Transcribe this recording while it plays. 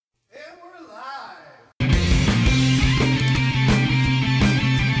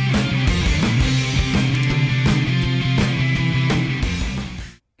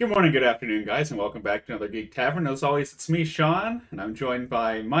morning, good afternoon, guys, and welcome back to another Geek Tavern. As always, it's me, Sean, and I'm joined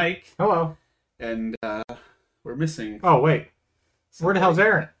by Mike. Hello. And we're missing. Oh, wait. somebody. Where the hell's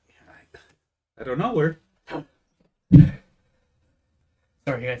Aaron? I don't know where.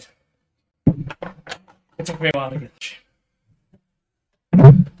 Sorry, guys. It took me a while to get the shit.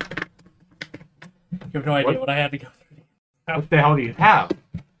 You have no idea what I had to go through. What the hell do you have?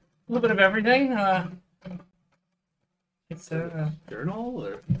 A little bit of everything. It's Journal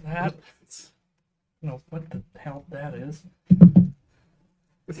or that. I don't know what the hell that is.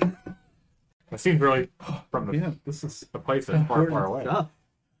 It seems really from the, yeah, this is the place that's far, far away. stuff.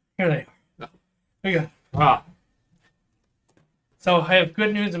 Here they are. Here you go. Ah, So I have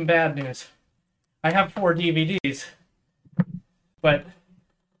good news and bad news. I have 4 DVDs, but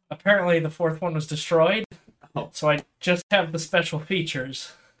apparently the 4th one was destroyed. Oh. So I just have the special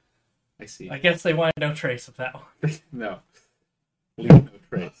features. I see. I guess they wanted no trace of that one. No. Leave no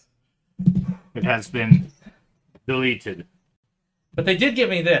trace. it has been deleted. But they did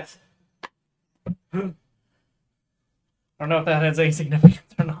give me this. I don't know if that has any significance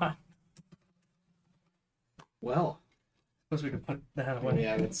or not. Well, Suppose we could put that away.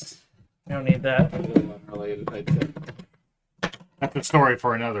 yeah, that's We don't need that. a little unrelated, I'd say. That's a story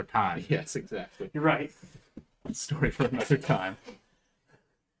for another time. Yes, exactly. You're right. Story for another time.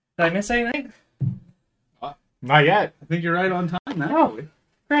 Did I miss anything? Not yet. I think you're right on time now. Oh.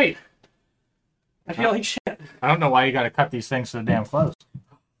 Great. I feel like shit. I don't know why you got to cut these things so damn close.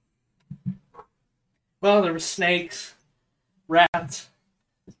 Well, there were snakes, rats,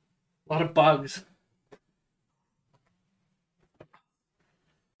 a lot of bugs.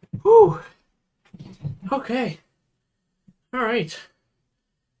 Whew. Okay. All right.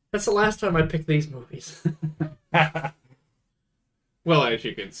 That's the last time I picked these movies. Well, as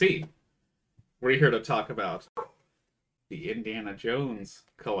you can see, we're here to talk about the Indiana Jones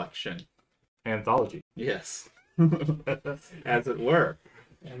collection. Anthology. Yes. As it were.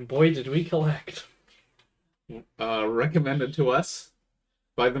 And boy, did we collect. Recommended to us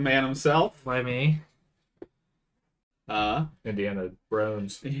by the man himself. By me. Indiana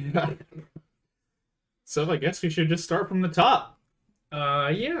Jones. Yeah. So I guess we should just start from the top.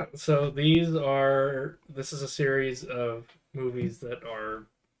 Yeah. So this is a series of movies that are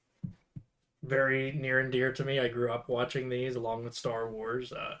very near and dear to me. I grew up watching these along with Star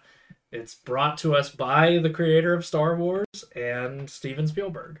Wars. It's brought to us by the creator of Star Wars and Steven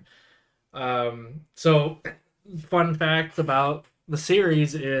Spielberg. So fun fact about the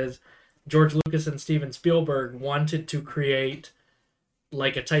series is George Lucas and Steven Spielberg wanted to create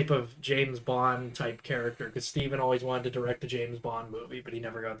like a type of James Bond type character, because Steven always wanted to direct a James Bond movie, but he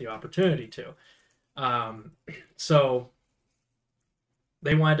never got the opportunity to. So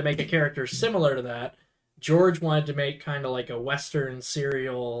they wanted to make a character similar to that. George wanted to make kind of like a Western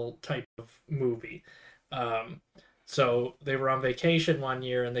serial type of movie. So they were on vacation one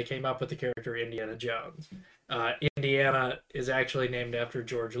year and they came up with the character Indiana Jones. Indiana is actually named after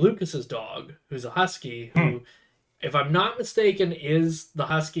George Lucas's dog, who's a husky, who, if I'm not mistaken, is the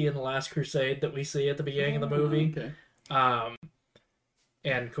husky in The Last Crusade that we see at the beginning of the movie. Okay.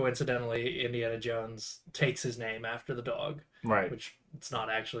 And coincidentally, Indiana Jones takes his name after the dog, Right. which it's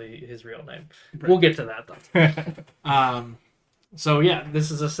not actually his real name. Right. We'll get to that, though. So yeah, this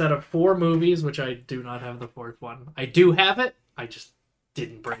is a set of 4 movies, which I do not have the 4th one. I do have it, I just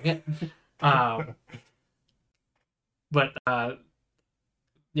didn't bring it. But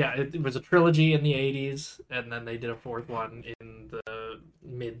yeah, it was a trilogy in the 80s, and then they did a 4th one in the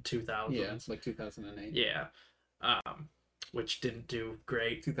mid-2000s. Yeah, it's like 2008. Yeah. Which didn't do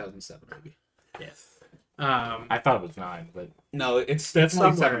great. 2007 maybe. Yes. I thought it was 9, but No, it's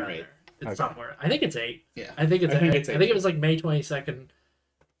definitely 7 or 8. It's Okay. somewhere. I think it's 8. Yeah. I think it's 8. I think it was like May 22nd,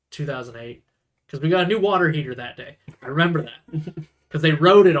 2008. Because we got a new water heater that day. I remember that. Because they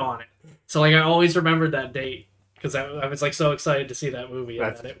wrote it on it. So like I always remembered that date. Because I was like so excited to see that movie. And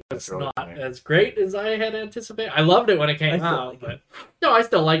That's- that it that's was really not funny. as great as I had anticipated. I loved it when it came still out. like it. But no, I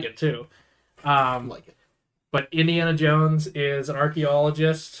still like it too. I like it. But Indiana Jones is an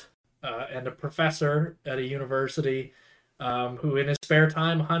archaeologist and a professor at a university who in his spare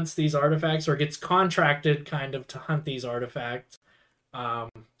time hunts these artifacts, or gets contracted kind of to hunt these artifacts,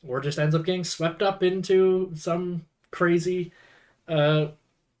 or just ends up getting swept up into some crazy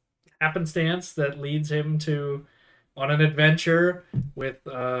happenstance that leads him on an adventure with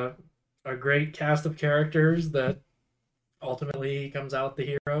a great cast of characters that ultimately he comes out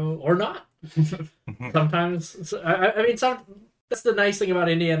the hero or not. Sometimes, I mean, that's the nice thing about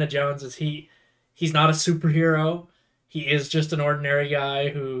Indiana Jones is he's not a superhero. He is just an ordinary guy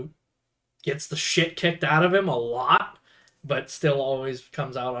who gets the shit kicked out of him a lot, but still always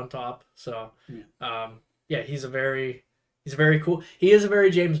comes out on top. So, he's a very cool. He is a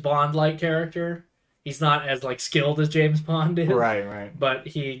very James Bond like character. He's not as like skilled as James Bond is, right. But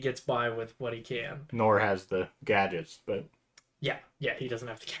he gets by with what he can. Nor has the gadgets, but yeah, he doesn't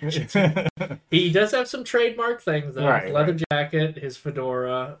have the gadgets. He does have some trademark things though: his leather jacket, his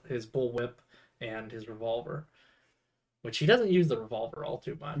fedora, his bullwhip, and his revolver. Which he doesn't use the revolver all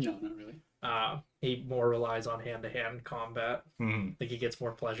too much. No, not really. He more relies on hand-to-hand combat. Mm-hmm. I think he gets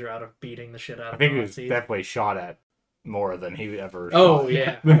more pleasure out of beating the shit out of Nazis. I think Nazis. he was definitely shot at more than he ever shot.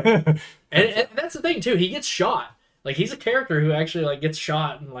 Yeah. and that's the thing, too. He gets shot. Like, he's a character who actually, like, gets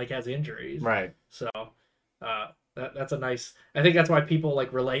shot and, like, has injuries. Right. So, that's a nice... I think that's why people,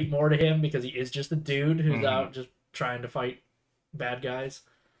 like, relate more to him, because he is just a dude who's out just trying to fight bad guys.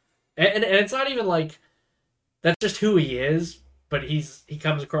 And it's not even, like... That's just who he is, but he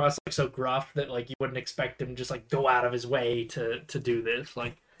comes across like so gruff that like you wouldn't expect him just like go out of his way to do this.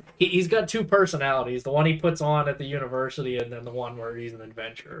 Like he's got two personalities: the one he puts on at the university, and then the one where he's an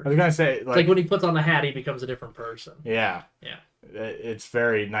adventurer. I was gonna say, like when he puts on the hat, he becomes a different person. Yeah, it's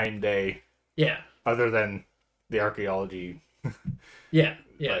very night and day. Yeah. Other than the archaeology. yeah.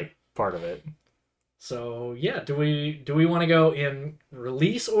 Like part of it. So do we want to go in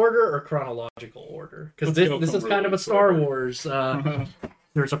release order or chronological order? Because this is kind of a Star Wars.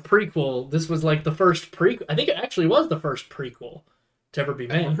 There's a prequel. This was like the first prequel. I think it actually was the first prequel to ever be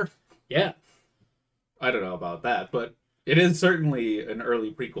made. Yeah. I don't know about that, but it is certainly an early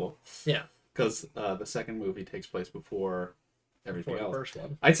prequel. Yeah. Because the second movie takes place before everything else. The first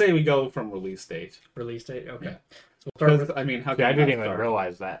one. I'd say we go from release date. Release date. Okay. Yeah. So we'll start with. I mean, how? I didn't even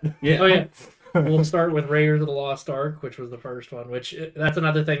realize that. Yeah. Oh yeah. We'll start with Raiders of the Lost Ark, which was the first one. Which that's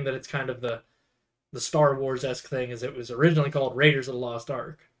another thing that it's kind of the Star Wars-esque thing. Is it was originally called Raiders of the Lost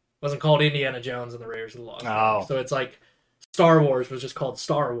Ark. It wasn't called Indiana Jones and the Raiders of the Lost Ark. So it's like Star Wars was just called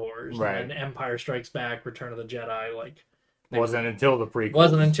Star Wars, right? And Empire Strikes Back, Return of the Jedi, like wasn't until the prequels.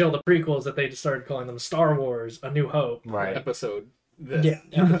 Wasn't until the prequels that they just started calling them Star Wars: A New Hope. Right. Episode.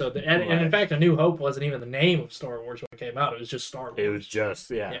 Episode. And in fact, A New Hope wasn't even the name of Star Wars when it came out. It was just Star Wars. It was just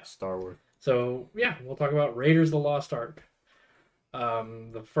Star Wars. So we'll talk about Raiders of the Lost Ark.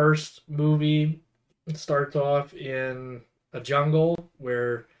 The first movie starts off in a jungle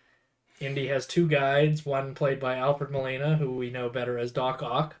where Indy has two guides, one played by Alfred Molina, who we know better as Doc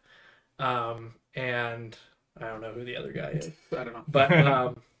Ock, and I don't know who the other guy is. I don't know.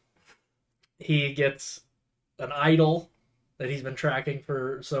 But he gets an idol that he's been tracking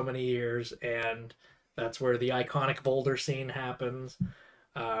for so many years, and that's where the iconic boulder scene happens.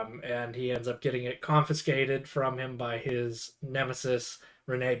 And he ends up getting it confiscated from him by his nemesis,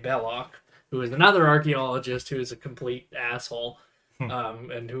 Renee Belloc, who is another archaeologist who is a complete asshole,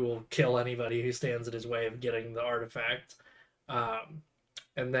 and who will kill anybody who stands in his way of getting the artifact.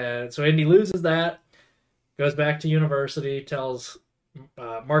 And then, so Indy loses that, goes back to university, tells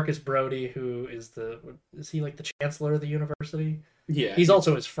Marcus Brody, who is he like the chancellor of the university? Yeah. He's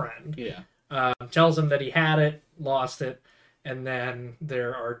also his friend. Yeah. Tells him that he had it, lost it, and then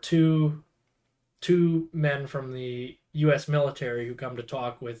there are two men from the U.S. military who come to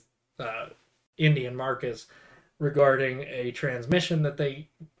talk with Indy and Marcus regarding a transmission that they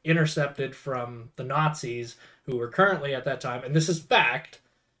intercepted from the Nazis, who were currently at that time, and this is fact,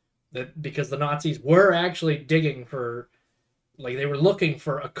 that because the Nazis were actually digging for, like, they were looking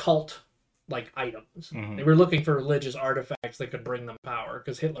for occult, like, items. Mm-hmm. They were looking for religious artifacts that could bring them power,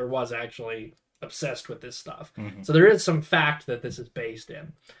 because Hitler was actually obsessed with this stuff. Mm-hmm. So there is some fact that this is based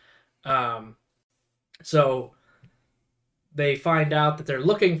in. So they find out that they're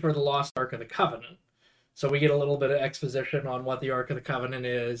looking for the Lost Ark of the Covenant. So we get a little bit of exposition on what the Ark of the Covenant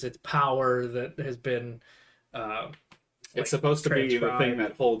is, its power that has been it's supposed to be the thing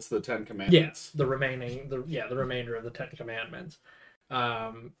that holds the Ten Commandments. Yes, the remainder of the Ten Commandments.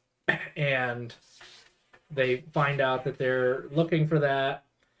 And they find out that they're looking for that.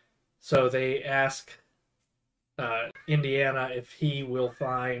 So they ask Indiana if he will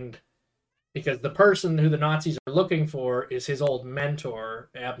find, because the person who the Nazis are looking for is his old mentor,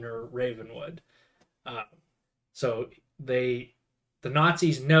 Abner Ravenwood. So the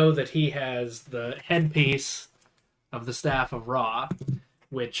Nazis know that he has the headpiece of the Staff of Ra,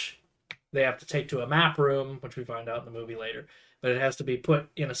 which they have to take to a map room, which we find out in the movie later. But it has to be put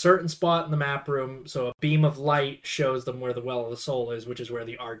in a certain spot in the map room, so a beam of light shows them where the Well of the Soul is, which is where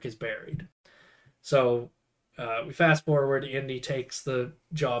the Ark is buried. So we fast forward. Indy takes the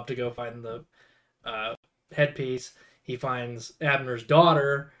job to go find the headpiece. He finds Abner's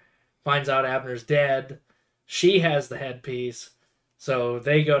daughter, finds out Abner's dead. She has the headpiece, so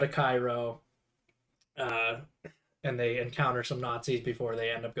they go to Cairo. and they encounter some Nazis before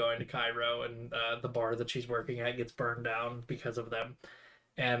they end up going to Cairo, and the bar that she's working at gets burned down because of them.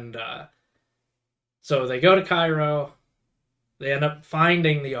 And so they go to Cairo, they end up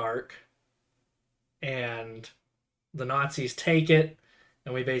finding the Ark, and the Nazis take it,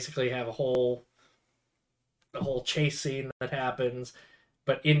 and we basically have a whole chase scene that happens,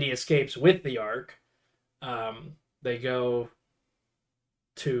 but Indy escapes with the Ark. They go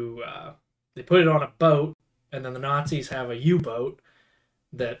to they put it on a boat, and then the Nazis have a U-boat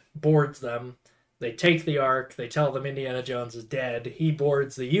that boards them. They take the Ark, they tell them Indiana Jones is dead. He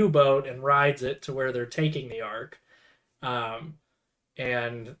boards the U-boat and rides it to where they're taking the Ark.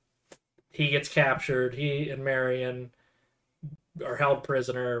 And he gets captured. He and Marion are held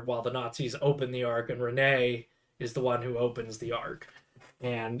prisoner while the Nazis open the Ark, and Renee is the one who opens the Ark.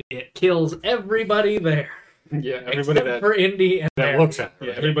 And it kills everybody there. Yeah, everybody except for Indy and that Marion. looks at her.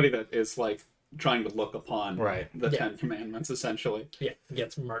 Yeah, everybody that is like trying to look upon Right. the Ten Commandments, essentially. Yeah,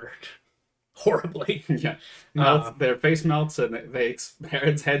 gets murdered horribly. Yeah, their face melts and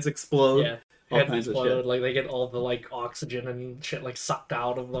heads explode. Yeah, all heads kinds of explode. shit. Like they get all the like oxygen and shit like sucked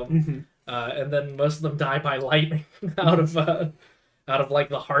out of them. Mm-hmm. And then most of them die by lightning out of like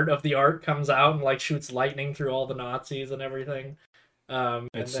the heart of the Ark comes out and like shoots lightning through all the Nazis and everything. And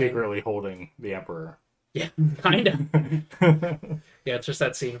secretly holding the Emperor. Yeah, kind of. Yeah, it's just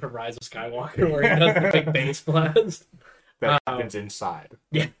that scene from Rise of Skywalker where he does the big bass blast. That happens inside.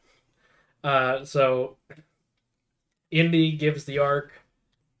 Yeah. So Indy gives the Ark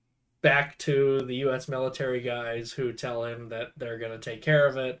back to the U.S. military guys, who tell him that they're going to take care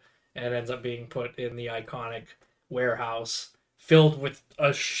of it, and it ends up being put in the iconic warehouse filled with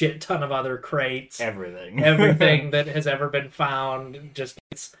a shit ton of other crates. Everything that has ever been found just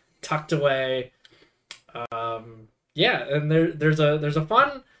gets tucked away. Yeah, and there's a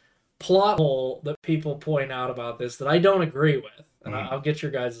fun plot hole that people point out about this that I don't agree with, and I'll get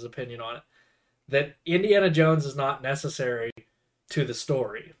your guys' opinion on it. That Indiana Jones is not necessary to the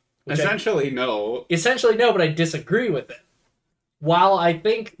story. Essentially, no. Essentially, no, but I disagree with it. While I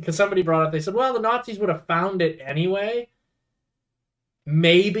think, because somebody brought up, they said, well, the Nazis would have found it anyway.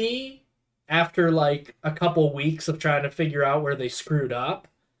 Maybe after like a couple weeks of trying to figure out where they screwed up.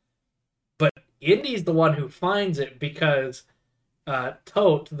 But Indy's the one who finds it because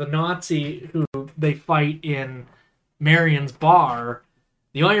Tote, the Nazi who they fight in Marion's bar,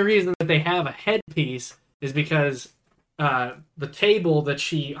 the only reason that they have a headpiece is because the table that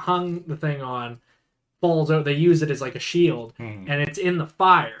she hung the thing on falls over. They use it as like a shield, and it's in the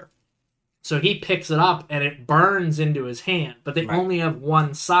fire. So he picks it up, and it burns into his hand, but they only have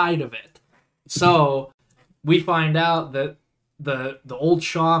one side of it. So we find out that the old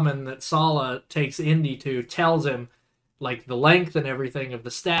shaman that Sala takes Indy to tells him like the length and everything of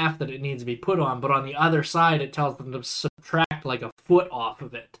the staff that it needs to be put on, but on the other side it tells them to subtract like a foot off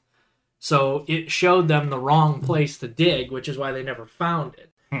of it. So it showed them the wrong place to dig, which is why they never found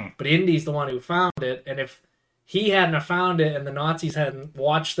it. But Indy's the one who found it, and if he hadn't have found it and the Nazis hadn't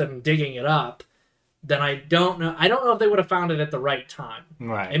watched them digging it up, then I don't know if they would have found it at the right time.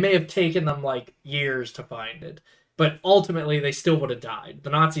 Right. It may have taken them like years to find it, but ultimately they still would have died. The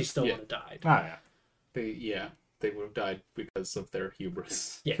Nazis still would have died. Oh, yeah. They would have died because of their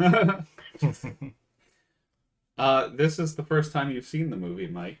hubris. Yeah. This is the first time you've seen the movie,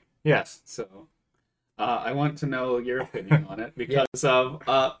 Mike. Yes. So I want to know your opinion on it because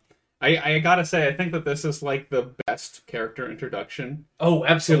I gotta say, I think that this is like the best character introduction Oh,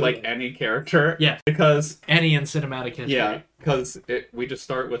 to absolutely. like any character. Yeah. Because Any in cinematic history. yeah, because we just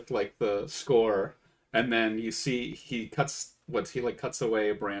start with like the score, and then you see he cuts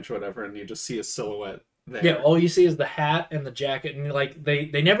away a branch or whatever, and you just see a silhouette there. Yeah, all you see is the hat and the jacket, and like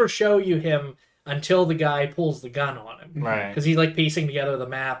they never show you him until the guy pulls the gun on him. Right. Because he's like piecing together the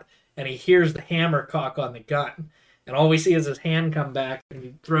map, and he hears the hammer cock on the gun. And all we see is his hand come back, and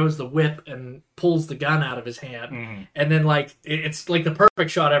he throws the whip and pulls the gun out of his hand. And then, like, it's like the perfect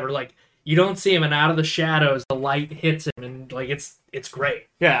shot ever. Like, you don't see him, and out of the shadows, the light hits him, and like it's great.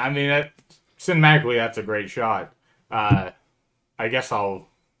 Yeah, I mean, cinematically, that's a great shot. I guess I'll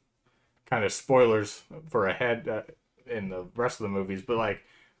kind of spoilers for ahead in the rest of the movies, but like,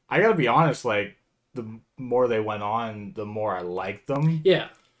 I gotta be honest, like, the more they went on, the more I liked them. Yeah.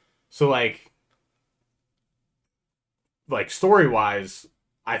 So like story-wise,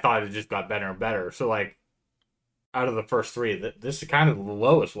 I thought it just got better and better. So like, out of the first three, this is kind of the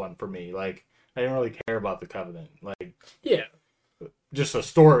lowest one for me. Like, I didn't really care about the Covenant. Like, Yeah. just a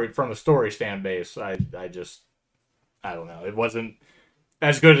story from a story stand base. I don't know. It wasn't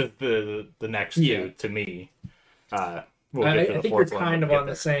as good as the next two to me. we'll I get to the think you're fourth one. kind when of we get on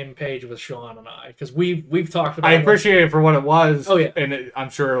the there. same page with Sean and I, because we've talked about. I appreciate it for what it was. Oh, yeah. And I'm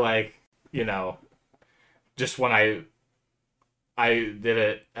sure, like, you know, just when I did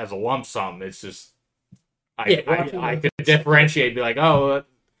it as a lump sum, it's just I could differentiate, and be like, oh,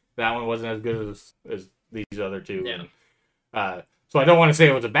 that one wasn't as good as these other two. Yeah. And, so I don't want to say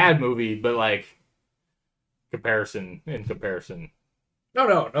it was a bad movie, but like in comparison.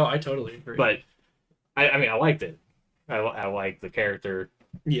 No, I totally agree. But I mean, I liked it. I like the character.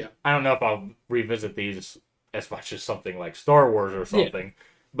 Yeah. I don't know if I'll revisit these as much as something like Star Wars or something,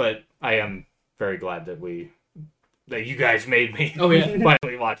 but I am very glad that you guys made me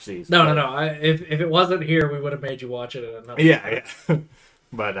finally watch these. No. If it wasn't here, we would have made you watch it at another time. Yeah.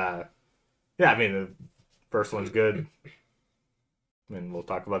 But I mean, the first one's good. And we'll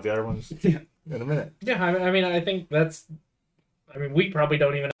talk about the other ones in a minute. Yeah, I mean, I think that's. I mean, we probably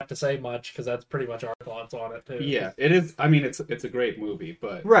don't even have to say much because that's pretty much our thoughts on it too. Yeah, it is. I mean, it's a great movie,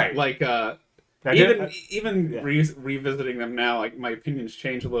 but right, like revisiting them now, like my opinions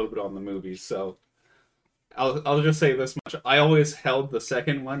change a little bit on the movies. So I'll just say this much: I always held the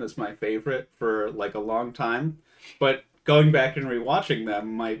second one as my favorite for like a long time, but going back and rewatching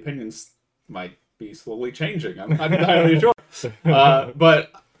them, my opinions might be slowly changing. I'm not entirely sure.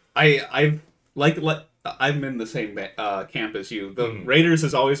 But I'm in the same camp as you. The Raiders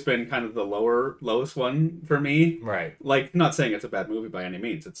has always been kind of the lowest one for me. Right. Like, not saying it's a bad movie by any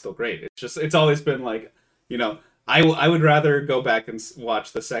means. It's still great. It's always been like, you know, I would rather go back and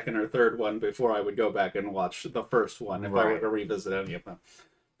watch the second or third one before I would go back and watch the first one if I were to revisit any of them.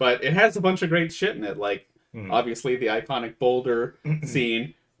 But it has a bunch of great shit in it. Like, obviously the iconic boulder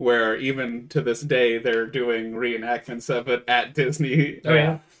scene, where even to this day they're doing reenactments of it at Disney. Oh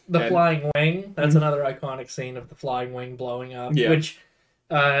yeah, the flying wing. That's another iconic scene of the flying wing blowing up. Yeah. Which,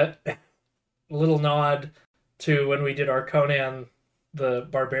 little nod to when we did our Conan the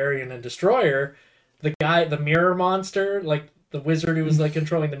Barbarian and Destroyer. The guy, the mirror monster, like the wizard who was like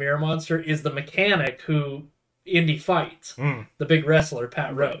controlling the mirror monster, is the mechanic who Indy fights. The big wrestler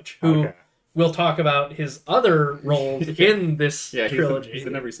Pat Roach, who. Okay. We'll talk about his other roles in this trilogy. He's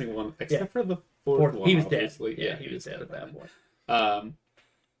in every single one, except for the fourth one. He was obviously. dead. Yeah, he was dead at that point.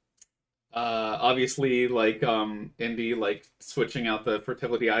 Obviously, like Indy, like switching out the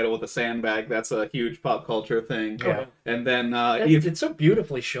fertility idol with a sandbag. That's a huge pop culture thing. Yeah. And then it's so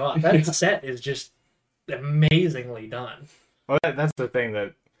beautifully shot. That set is just amazingly done. Well, that's the thing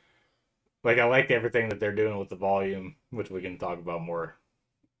that, like, I like everything that they're doing with the volume, which we can talk about more.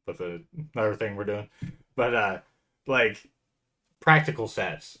 With another thing we're doing, but like practical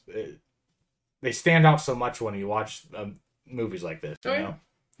sets, they stand out so much when you watch movies like this. You know,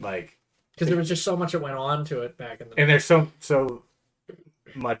 like because there was just so much that went on to it back in the day. And there's so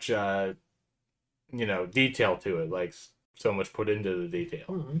much detail to it, like so much put into the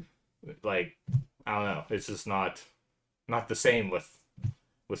detail. Like I don't know, it's just not the same with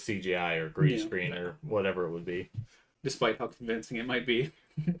CGI or green screen or whatever it would be. Despite how convincing it might be.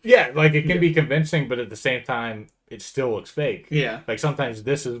 Yeah, like it can be convincing, but at the same time, it still looks fake. Yeah. Like sometimes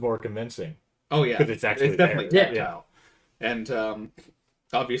this is more convincing. Oh, yeah. Because it's actually definitely there. Yeah. And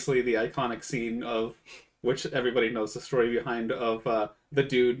obviously the iconic scene of, which everybody knows the story behind, of the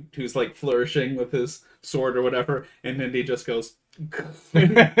dude who's like flourishing with his sword or whatever, and Indy just goes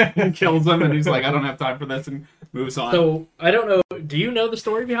and kills him, and he's like, I don't have time for this, and moves on. So, I don't know, do you know the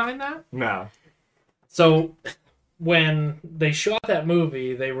story behind that? No. So, when they shot that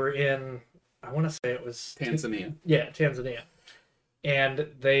movie, they were in, I want to say it was... Tanzania. Tanzania. And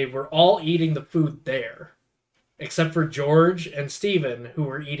they were all eating the food there, except for George and Steven, who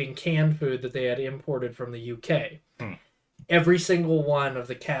were eating canned food that they had imported from the UK. Every single one of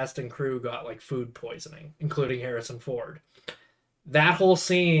the cast and crew got, like, food poisoning, including Harrison Ford. That whole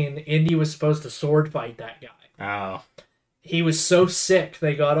scene, Indy was supposed to sword fight that guy. Oh. He was so sick,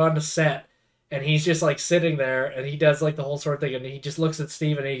 they got onto set, and he's just, like, sitting there, and he does, like, the whole sword thing, and he just looks at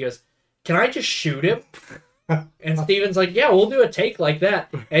Steven, and he goes, can I just shoot him? And Steven's like, yeah, we'll do a take like that.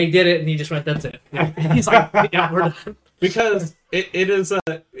 And he did it, and he just went, that's it. He's like, yeah, we're done. Because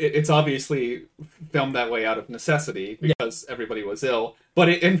it's obviously filmed that way out of necessity, because everybody was ill. But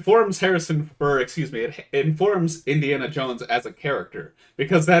it informs it informs Indiana Jones as a character.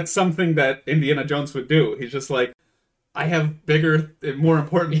 Because that's something that Indiana Jones would do. He's just like, I have bigger and more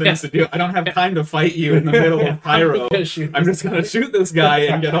important things to do. I don't have time to fight you in the middle of Cairo. I'm just going to shoot this guy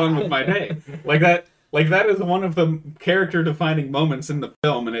and get on with my day. Like that is one of the character-defining moments in the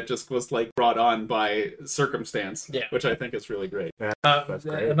film, and it just was like brought on by circumstance, which I think is really great. That's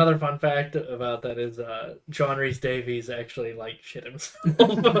great. Another fun fact about that is John Rhys-Davies actually like shit himself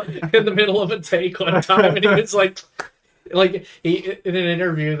in the middle of a take one time, and he was like, Like he in an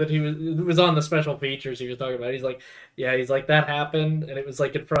interview that it was on the special features he was talking about. He's like, yeah, he's like that happened, and it was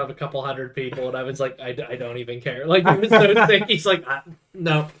like in front of a couple hundred people, and I was like, I don't even care. Like he was so sick. He's like,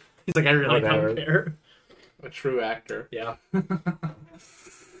 no. He's like, I really don't care. A true actor. Yeah.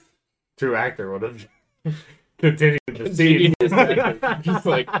 True actor would have continued to see. Just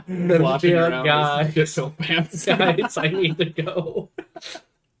like watching around. Guys, get so pants. Guys, I need to go.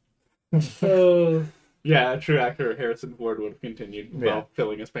 Oh. Yeah, a true actor Harrison Ford would have continued while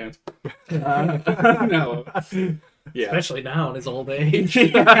filling his pants. No. Yeah. Especially now in his old age.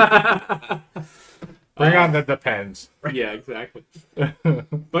 Bring on the depends. Yeah, exactly.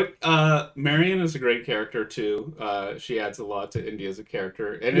 But Marion is a great character too. She adds a lot to Indy as a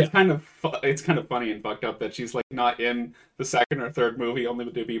character, and it's kind of funny and fucked up that she's like not in the second or third movie, only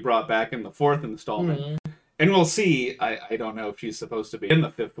to be brought back in the fourth installment. Mm-hmm. And we'll see. I don't know if she's supposed to be in the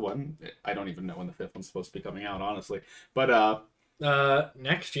fifth one. I don't even know when the fifth one's supposed to be coming out, honestly. But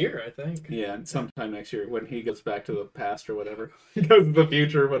next year, I think. Yeah, sometime next year when he goes back to the past or whatever. He goes to the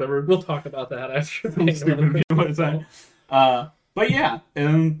future or whatever. We'll talk about that after. But yeah,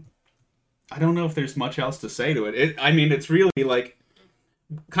 I don't know if there's much else to say to it. I mean, it's really like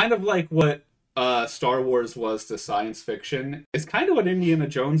kind of like what Star Wars was to science fiction. It's kind of what Indiana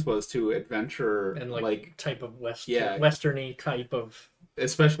Jones was to adventure and like type of westerny type of,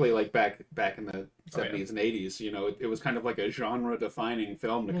 especially like back in the 70s and 80s. You know, it was kind of like a genre defining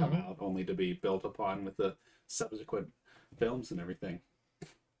film to come out, only to be built upon with the subsequent films and everything.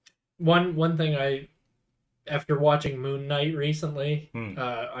 One thing after watching Moon Knight recently,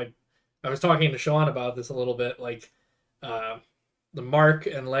 I was talking to Sean about this a little bit. Like the Mark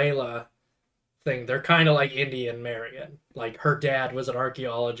and Layla thing, they're kind of like Indy and Marion. Like her dad was an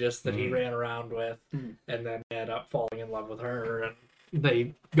archaeologist that he ran around with, and then ended up falling in love with her, and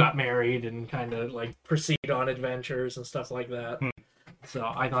they got married and kind of like proceed on adventures and stuff like that. So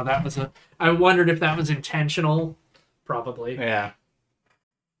I thought that was I wondered if that was intentional. Probably. Yeah.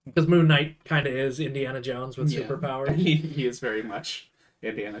 Because Moon Knight kind of is Indiana Jones with superpowers. He is very much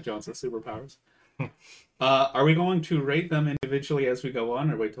Indiana Jones with superpowers. Are we going to rate them individually as we go on,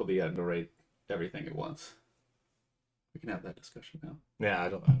 or wait till the end to rate everything at once? We can have that discussion now. Yeah, I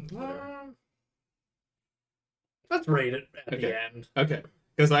don't know. Let's rate it at the end. Okay.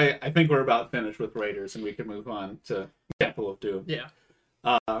 Because I think we're about finished with Raiders, and we can move on to Temple of Doom. Yeah.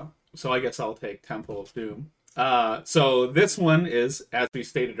 So I guess I'll take Temple of Doom. So this one is, as we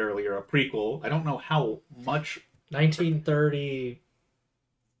stated earlier, a prequel. I don't know how much.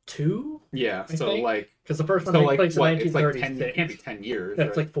 1932? Yeah, I think? Like... Because the first one takes place in 1936. It can't be 10 years.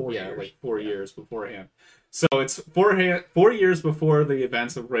 That's right? like 4 years. Yeah, like 4 years beforehand. So it's 4 years before the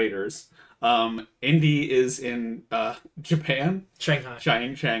events of Raiders. Indy is in Japan?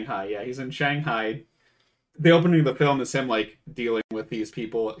 Shanghai, yeah. He's in Shanghai. The opening of the film is him, like, dealing with these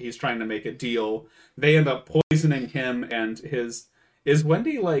people. He's trying to make a deal. They end up poisoning him and his... Is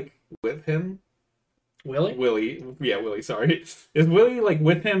Wendy, like, with him? Willie? Yeah, Willie, sorry. Is Willie, like,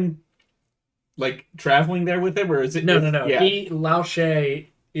 with him, like, traveling there with him, or is it... No. Yeah. Lao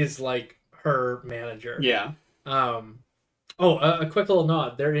She is, like, her manager. Yeah. A quick little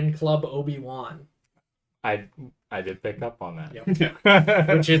nod. They're in Club Obi-Wan. I did pick up on that. Yep.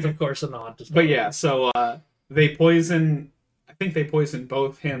 Which is, of course, a nod to Star But yeah, so they poison... I think they poison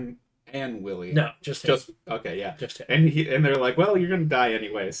both him and Willie. No, just him. Okay, yeah. Just him. And they're like, well, you're going to die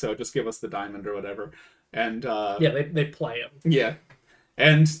anyway, so just give us the diamond or whatever. And they play him. Yeah.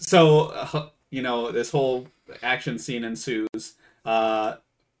 And so, this whole action scene ensues.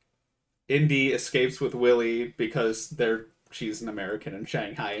 Indy escapes with Willie because she's an American in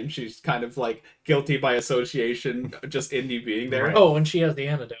Shanghai, and she's kind of like guilty by association, just Indy being there. Right. Oh, and she has the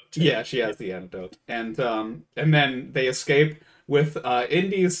antidote too. Yeah, she has the antidote. And then they escape with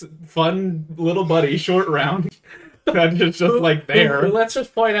Indy's fun little buddy, Short Round, that is just like there. Who, let's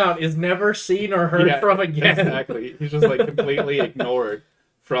just point out, is never seen or heard from again. Exactly. He's just like completely ignored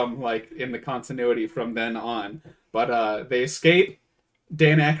from like in the continuity from then on. But they escape.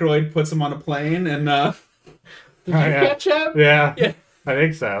 Dan Aykroyd puts him on a plane, and did you catch him? Yeah, I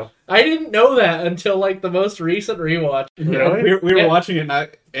think so. I didn't know that until like the most recent rewatch. Really? We were watching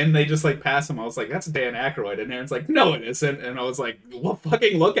it, and they just like pass him. I was like, "That's Dan Aykroyd," and Aaron's like, "No, it isn't." And I was like, "Well,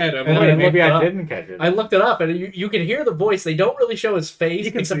 fucking look at him." Maybe I didn't catch it. I looked it up, and you can hear the voice. They don't really show his face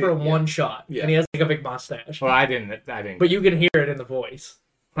except for one shot, and he has like a big mustache. Well, I didn't. But you can hear it in the voice.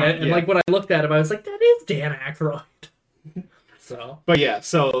 And like when I looked at him, I was like, "That is Dan Aykroyd." So. But yeah,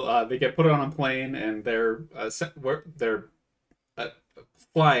 so they get put on a plane, and they're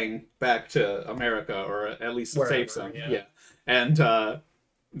flying back to America, or at least a safe zone. Yeah. And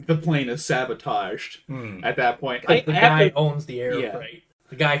the plane is sabotaged at that point. The guy owns the air Yeah. freight.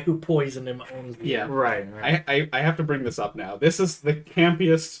 The guy who poisoned him owns the air freight. Right. I have to bring this up now. This is the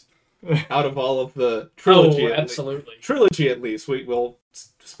campiest out of all of the trilogy. Oh, absolutely. Trilogy, at least. We will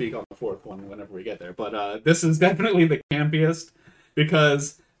speak on the fourth one whenever we get there. But this is definitely the campiest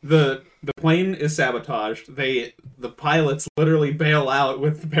because the plane is sabotaged. The pilots literally bail out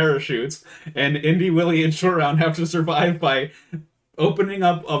with the parachutes, and Indy, Willie, and Short Round have to survive by opening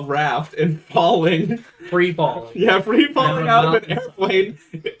up a raft and falling. Free falling. Yeah, free falling out of an airplane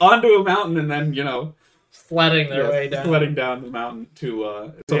onto a mountain, and then, Sledding their way down. sledding down the mountain to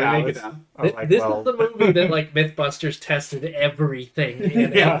so they make it down. This is the movie that MythBusters tested everything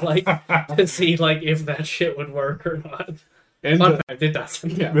in it, to see if that shit would work or not. And Fun fact, it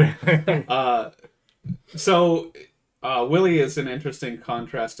doesn't. Yeah. So Willie is an interesting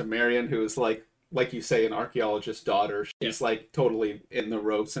contrast to Marion, who is like you say, an archaeologist's daughter. She's totally in the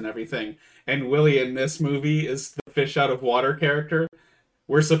ropes and everything. And Willie in this movie is the fish out of water character.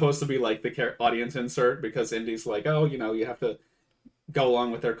 We're supposed to be the audience insert because Indy's like, oh, you have to go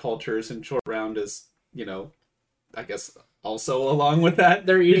along with their cultures, and Short Round is, I guess also along with that.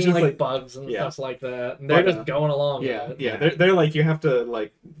 They're eating bugs and stuff like that. And they're just going along with it. Yeah. They're like, you have to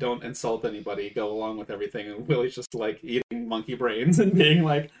don't insult anybody, go along with everything. And Willie's just eating monkey brains and being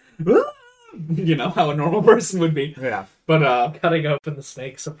like, ah! How a normal person would be. Yeah. But cutting open the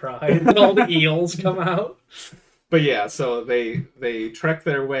snake surprise and all the eels come out. But yeah, so they trek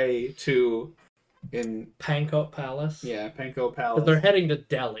their way to Pankot Palace. Yeah, Pankot Palace. But they're heading to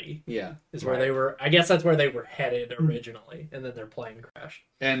Delhi. Yeah. Is where they were. I guess that's where they were headed originally, and then their plane crashed.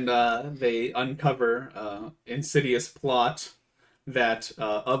 And they uncover insidious plot that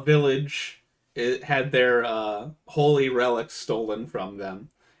a village had their holy relics stolen from them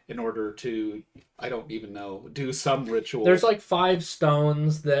in order to, I don't even know, do some ritual. There's 5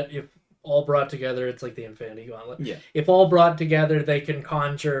 stones that if all brought together, it's like the Infinity Gauntlet. Yeah. If all brought together, they can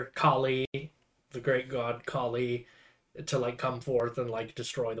conjure Kali, the great god Kali, to come forth and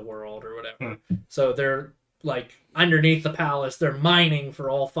destroy the world or whatever. So they're underneath the palace, they're mining for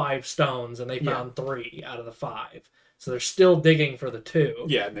all 5 stones, and they found 3 out of the 5. So they're still digging for the 2.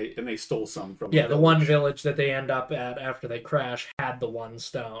 Yeah, and they stole some from the one village that they end up at after they crash had the 1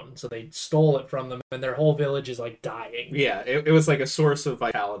 stone. So they stole it from them, and their whole village is dying. Yeah, it was a source of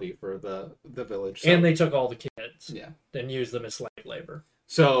vitality for the village. So. And they took all the kids. Yeah. And used them as slave labor.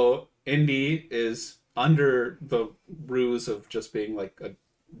 So Indy is under the ruse of just being a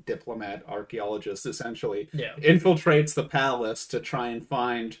diplomat archaeologist, essentially. Yeah. Infiltrates the palace to try and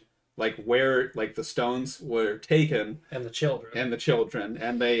find where the stones were taken, and the children,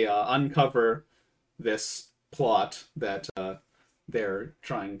 and they uncover this plot that they're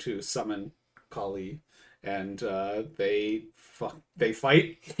trying to summon Kali, and they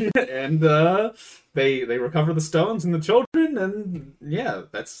fight and they recover the stones and the children, and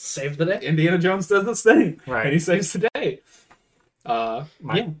that's save the day. Indiana Jones does this thing, right? And he saves the day.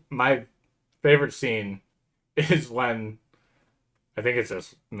 My favorite scene is when, I think it's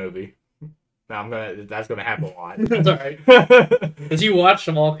this movie. That's gonna happen a lot. That's all right. Because you watched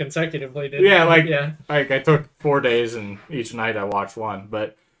them all consecutively, didn't you? Yeah, I took 4 days and each night I watched one.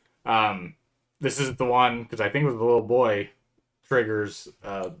 But this is the one because I think it was the little boy triggers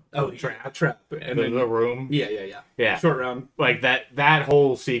trap in the room. Yeah. Short Round, that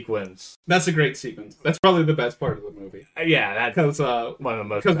whole sequence. That's a great sequence. That's probably the best part of the movie. Yeah, that's because one of the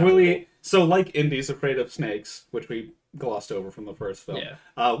most. Because Willie, so Indy's afraid of snakes, which we glossed over from the first film.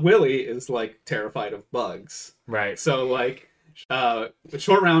 Yeah. Willie is terrified of bugs. Right. So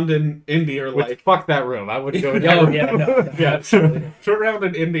Short Round and Indy are fuck that room. I wouldn't go in that room. Yeah, absolutely. Short Round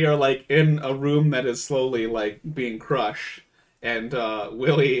and Indy are in a room that is slowly being crushed. And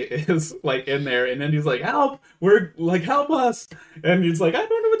Willie is in there, and Indy's help! We're help us! And he's I don't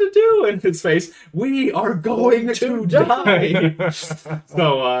know what to do. And his face, we are going to die.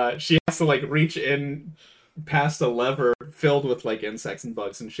 So she has to reach in past a lever filled with insects and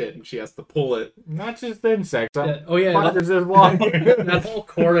bugs and shit, and she has to pull it. Not just insects. That whole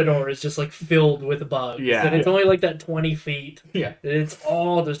corridor is just filled with bugs. Yeah, and it's only that 20 feet. Yeah, and it's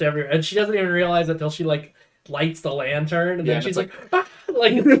all just everywhere, and she doesn't even realize it till she lights the lantern, and then she's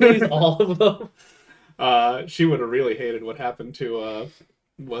it's all of them. She would have really hated what happened to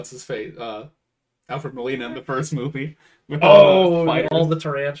what's his face, Alfred Molina in the first movie. With all the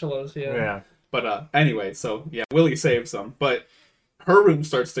tarantulas. Yeah. But anyway, so Willie saves them, but her room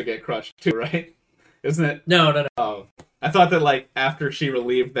starts to get crushed too, right? Isn't it? No. Oh, I thought that after she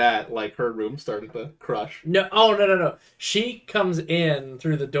relieved that, her room started to crush. No. Oh, no. She comes in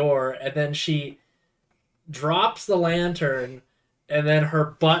through the door, and then she drops the lantern, and then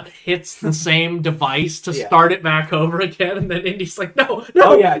her butt hits the same device to Yeah. start it back over again, and then Indy's like, no,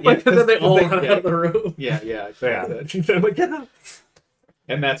 Oh, yeah, like, and then they all they- run yeah. out of the room. Yeah. They're like, get out.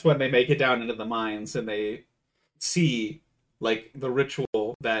 And that's when they make it down into the mines, and they see like the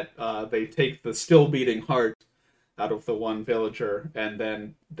ritual that they take the still beating heart out of the one villager, and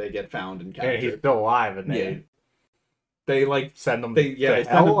then they get found and captured. And he's still alive, and Yeah. They like send him. they to send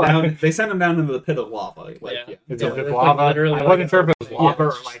hell? him down. They send him down into the pit of lava. Like, Yeah. yeah. Is Yeah, it just it's lava? like literally I like wasn't a- sure if it was lava yeah.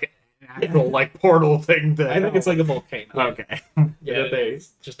 or like an actual like portal thing. To I think it's like a volcano. okay, Yeah, That they- it's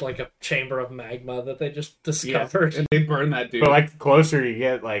just like a chamber of magma that they just Yeah, discovered. and they burn that dude. but like the closer you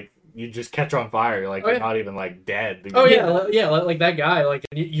get, like you just catch on fire. Like Oh, you're yeah. not even like dead. Oh yeah, like that guy. Like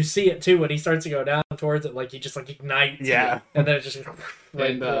you see it too when he starts to go down towards it. Like he just like ignites. Yeah. and then it just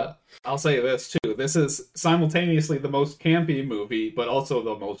right And through. I'll say this too: this is simultaneously the most campy movie, but also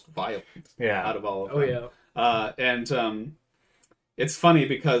the most violent Yeah. out of all of Oh them. yeah. And it's funny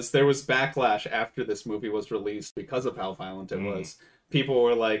because there was backlash after this movie was released because of how violent it was. People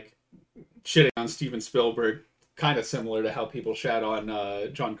were like shitting on Steven Spielberg, kind of similar to how people shat on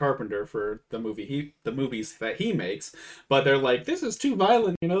John Carpenter for the movies that he makes. But they're like, this is too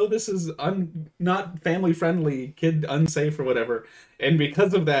violent, you know, this is not family friendly, kid unsafe or whatever. And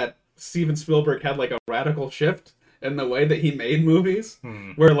because of that, Steven Spielberg had like a radical shift in the way that he made movies,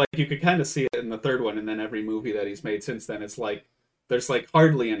 where like you could kind of see it in the third one, and then every movie that he's made since then, it's like there's like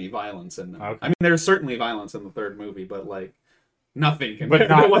hardly any violence in them. Okay. I mean, there's certainly violence in the third movie, but like nothing But compared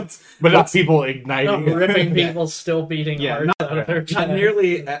to not, what's but not people igniting. No, ripping people still beating Yeah, hearts out of their not chest.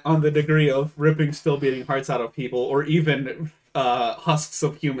 nearly on the degree of ripping still beating hearts out of people, or even husks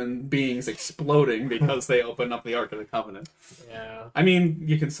of human beings exploding because they open up the Ark of the Covenant. Yeah. I mean,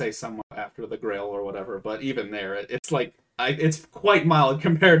 you can say somewhat after the Grail or whatever, but even there, it's like it's quite mild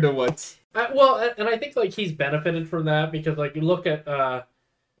compared to what's. Well, and I think like he's benefited from that because like you look at, I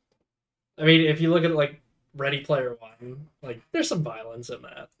mean, if you look at like Ready Player One, like there's some violence in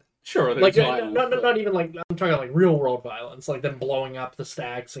that. Sure, there's Like violence, but- not even like I'm talking like real world violence, like them blowing up the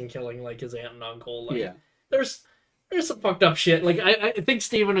stacks and killing like his aunt and uncle. Like, yeah. there's some fucked up shit. Like I think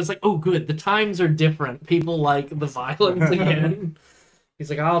Steven was like, oh good, the times are different. People like the violence again. He's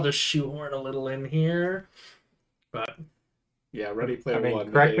like, I'll just shoehorn a little in here. But Yeah, Ready Player I mean,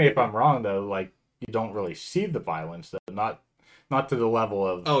 One. correct me if I'm wrong though. Like you don't really see the violence though. Not to the level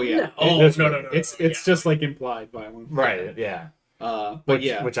of. Oh yeah. No. Oh, This- no. It's just like implied violence. Right. Yeah. But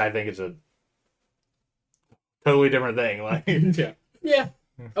yeah. Which I think is a totally different thing. Like. yeah. yeah.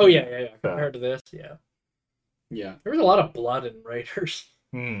 Oh yeah. Compared to this, yeah. Yeah. There was a lot of blood in Raiders.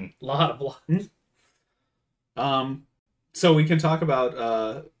 Hmm. A lot of blood. So we can talk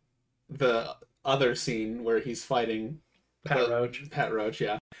about the other scene where he's fighting Pat Roach. Pat Roach,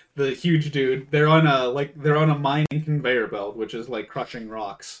 yeah. The huge dude. They're on a mining conveyor belt, which is like crushing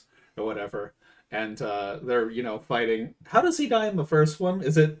rocks or whatever. And they're, fighting. How does he die in the first one?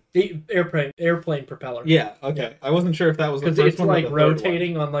 Is it The airplane propeller. Yeah, okay. I wasn't sure if that was the Because first it's one or like the third one.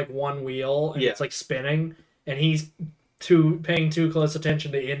 rotating on like one wheel and Yeah. it's like spinning and he's paying too close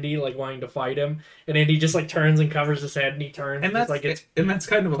attention to Indy, like wanting to fight him, and Indy just like turns and covers his head and he turns And just that's like it's and that's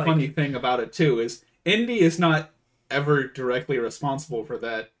kind of a like- funny thing about it too, is Indy is not ever directly responsible for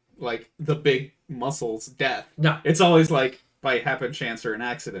that, like the big muscle's death. no. It's always like by happen chance or an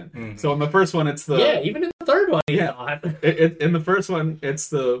accident. Mhm. So in the first one, it's the Yeah, even in the third one he's Yeah. not. in the first one, it's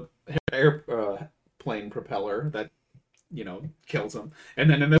the airplane propeller that kills him, and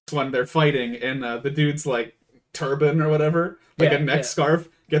then in this one they're fighting, and the dude's like turban or whatever, like Yeah, a neck yeah. scarf,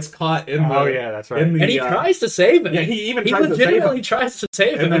 gets caught in the. Oh yeah, that's right. in the, And he tries to save him. Yeah, he even He tries to save legitimately him, tries to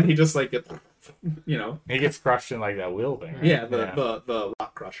save him. and then he just like gets, He gets crushed in like that wheel thing. Right? yeah, the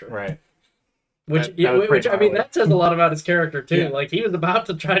rock crusher. Right. Which, That was pretty I mean, gnarly. that says a lot about his character too. Yeah. Like he was about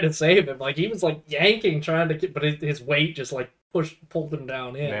to try to save him. Like he was like yanking, trying to get, but his weight just like pulled him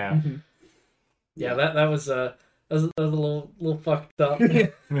down in. Yeah. Mhm. Yeah, that was a little fucked up.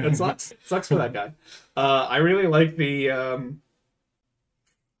 It sucks. It sucks for that guy. I really like the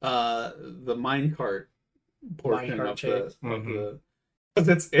minecart portion Minecart of chase. the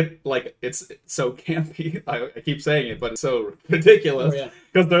because it's so campy. I keep saying it, but it's so ridiculous Oh, yeah.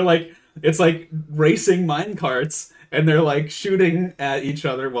 because they're like it's like racing minecarts. And they're like shooting at each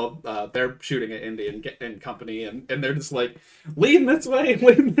other. Well, they're shooting at Indy and company, and they're just like lean this way,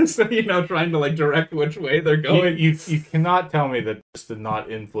 trying to like direct which way they're going. You cannot tell me that this did not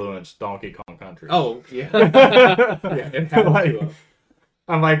influence Donkey Kong Country. Oh yeah, yeah, it had Like- to.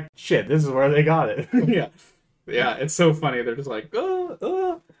 I'm like, shit, this is where they got it. Yeah, it's so funny. They're just like,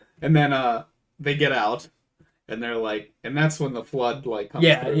 and then they get out, And they're like, and that's when the flood like comes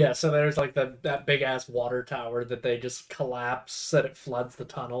Yeah, through. yeah. So there's like that big ass water tower that they just collapse so that it floods the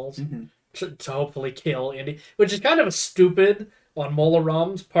tunnels to hopefully kill Indy, which is kind of a stupid on Mola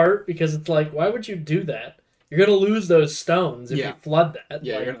Ram's part because it's like, why would you do that? You're gonna lose those stones if you flood that.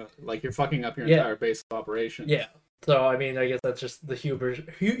 Yeah, you're fucking up your entire base of operations. Yeah. So I mean, I guess that's just the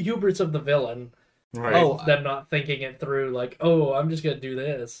hubris of the villain. Right. Oh, them not thinking it through. Like, oh, I'm just gonna do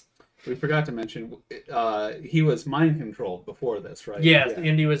this. We forgot to mention, he was mind controlled before this, right? Yes,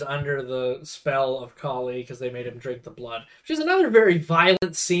 Indy was under the spell of Kali because they made him drink the blood. Which is another very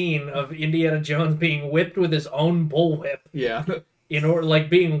violent scene of Indiana Jones being whipped with his own bullwhip. Yeah. In order, like,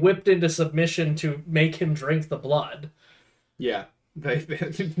 being whipped into submission to make him drink the blood. Yeah.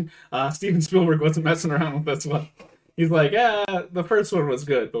 Steven Spielberg wasn't messing around with this one. He's like, the first one was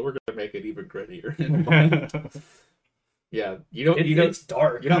good, but we're gonna make it even grittier. Yeah, it's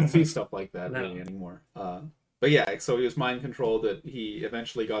dark. You don't see stuff like that really anymore. But yeah, so he was mind controlled. That he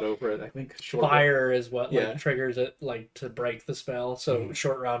eventually got over it. I think fire is what like triggers it, like to break the spell. So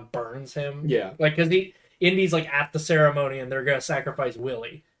Short Round burns him. Yeah, like because Indy's like at the ceremony and they're gonna sacrifice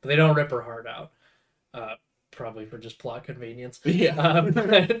Willie, but they don't rip her heart out. Probably for just plot convenience. Yeah,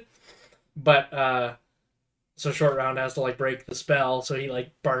 but so Short Round has to like break the spell, so he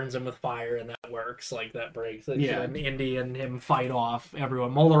like burns him with fire, and that works. Like that breaks it. Yeah. And Indy and him fight off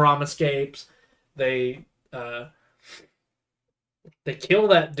everyone. Mola Ram escapes. They kill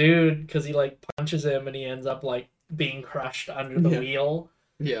that dude because he like punches him, and he ends up like being crushed under the wheel.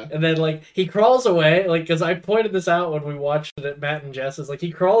 Yeah. And then like he crawls away, like because I pointed this out when we watched it at Matt and Jess's. Like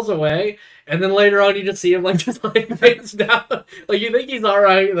he crawls away, and then later on you just see him like just like face down. Like you think he's all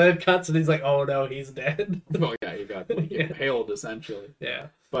right, and then it cuts, and he's like, "Oh no, he's dead." Oh yeah, you got like, impaled essentially. Yeah.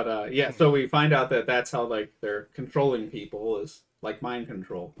 But so we find out that that's how like they're controlling people is like mind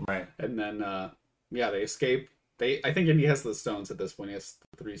control. Right. And then they escape. I think Indy has the stones at this point. He has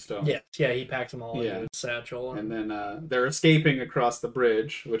 3 stones. Yeah, he packs them all in his satchel. And then they're escaping across the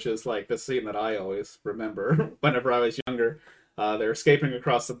bridge, which is like the scene that I always remember whenever I was younger. They're escaping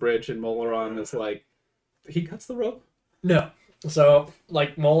across the bridge, and Mola Ram is like, he cuts the rope? No. So,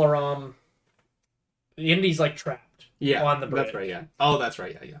 like, Mola Ram, Indy's like trapped on the bridge. That's right, yeah. Oh, that's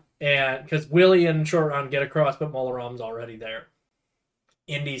right, yeah. And because Willie and Short Round get across, but Mola Ram's already there.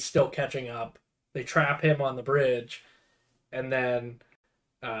 Indy's still catching up. They trap him on the bridge, and then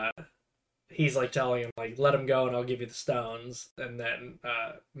he's like telling him like, "Let him go, and I'll give you the stones." And then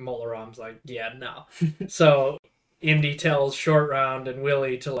Mola Ram's like, "Yeah, no." So Indy tells Short Round and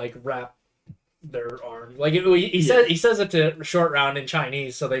Willie to like wrap their arm. Like he says it to Short Round in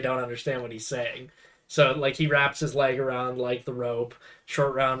Chinese, so they don't understand what he's saying. So like he wraps his leg around like the rope.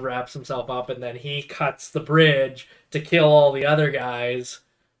 Short Round wraps himself up, and then he cuts the bridge to kill all the other guys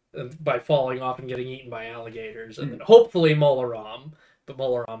by falling off and getting eaten by alligators, and then hopefully Mola Ram, but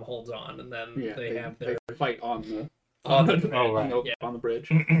Mola Ram holds on, and then they fight on the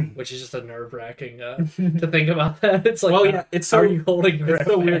bridge, which is just a nerve-wracking to think about that. It's like, it's so, are you holding? It's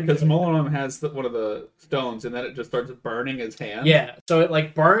so weird because Mola Ram has one of the stones, and then it just starts burning his hand. Yeah, so it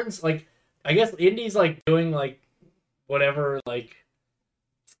like burns. Like I guess Indy's like doing like whatever like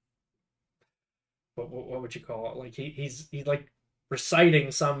what would you call it? Like he's like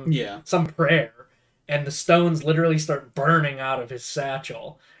reciting some prayer, and the stones literally start burning out of his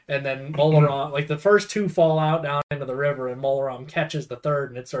satchel, and then Mola Ram, like the first 2 fall out down into the river, and Mola Ram catches the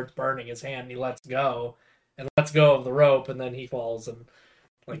third, and it starts burning his hand, and he lets go of the rope, and then he falls and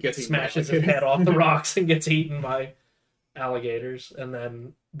like smashes his head off the rocks and gets eaten by alligators. And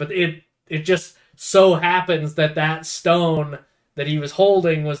then but it just so happens that stone that he was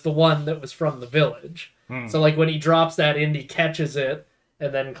holding was the one that was from the village. So like when he drops that, Indy catches it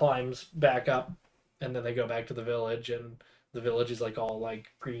and then climbs back up, and then they go back to the village, and the village is like all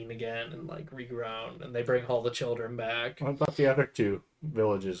like green again and like regrown, and they bring all the children back. What about the other 2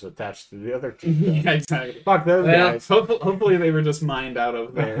 villages attached to the other 2? Yeah, exactly. Fuck those guys. Hopefully they were just mined out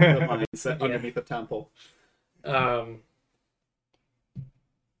of the mindset underneath the temple. Yeah,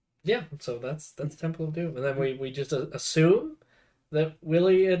 so that's Temple of Doom, and then we just assume that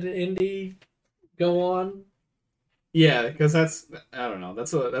Willie and Indy go on. Yeah, because that's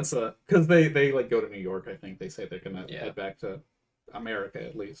a because they like go to New York. I think they say they're gonna head back to America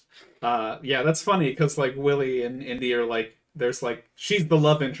at least. That's funny because like Willie and Indy are like, there's like, she's the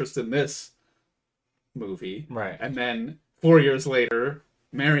love interest in this movie, right? And then 4 years later,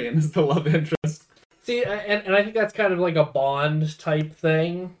 Marion is the love interest. See, and I think that's kind of like a Bond type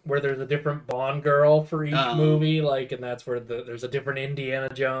thing, where there's a different Bond girl for each movie, like, and that's where there's a different Indiana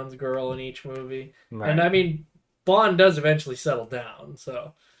Jones girl in each movie. Right. And I mean, Bond does eventually settle down,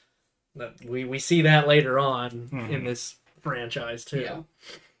 so We see that later on in this franchise too. Yeah.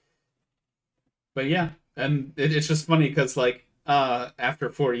 But yeah, and it's just funny because like after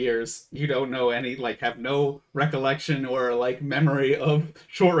 4 years, you don't know any, like, have no recollection or like memory of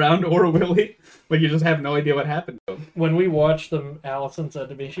Short Round or Willie. Like, you just have no idea what happened to him. When we watched them, Allison said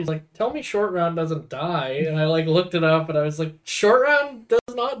to me, she's like, "Tell me Short Round doesn't die," and I like looked it up, and I was like, "Short Round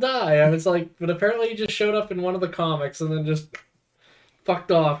does not die." I was like, but apparently he just showed up in one of the comics and then just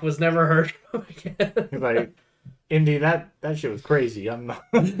fucked off. Was never heard from again. Like, Indy, that shit was crazy. I'm not.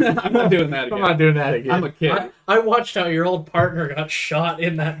 I'm not doing that again. I'm not doing that again. I'm a kid. I watched how your old partner got shot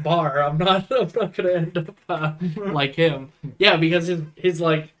in that bar. I'm not gonna end up like him. Yeah, because his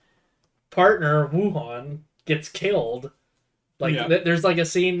like partner Wuhan gets killed. Like there's like a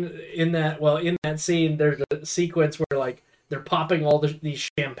scene in that. Well, in that scene, there's a sequence where like they're popping all these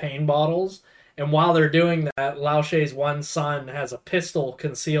champagne bottles, and while they're doing that, Lao She's one son has a pistol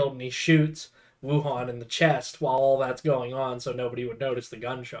concealed, and he shoots Wuhan in the chest while all that's going on, so nobody would notice the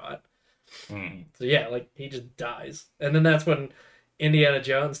gunshot. So yeah, like he just dies, and then that's when Indiana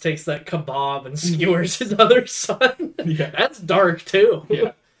Jones takes that kebab and skewers his other son. Yeah, that's dark too.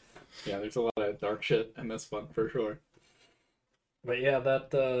 Yeah, there's a lot of dark shit in this one for sure. But yeah,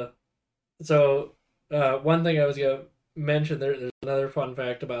 that. So one thing I was gonna mention, there's another fun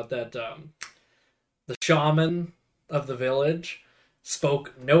fact about that. The shaman of the village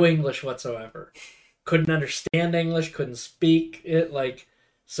spoke no English whatsoever. Couldn't understand English, couldn't speak it. Like,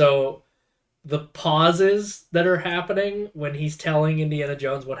 so the pauses that are happening when he's telling Indiana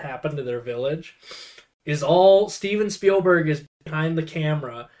Jones what happened to their village is all Steven Spielberg is behind the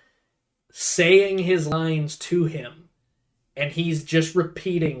camera saying his lines to him, and he's just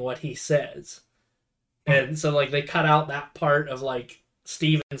repeating what he says. And so like they cut out that part of like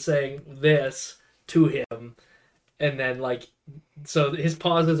Steven saying this to him, and then like, so his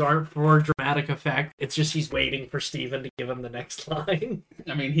pauses aren't for dramatic effect. It's just he's waiting for Steven to give him the next line.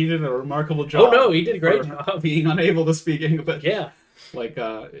 I mean, he did a remarkable job. Oh no, he did a great job being unable to speak English. Yeah, like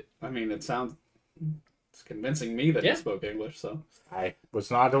I mean, it's convincing me that he spoke English. So I was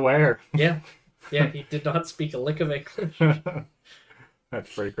not aware. Yeah, he did not speak a lick of English.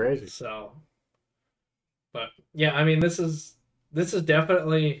 That's pretty crazy. So, but yeah, I mean, this is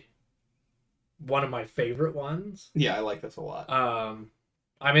definitely one of my favorite ones. Yeah, I like this a lot.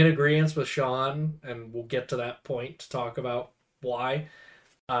 I'm in agreement with Sean, and we'll get to that point to talk about why.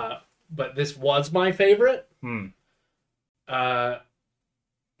 But this was my favorite. And I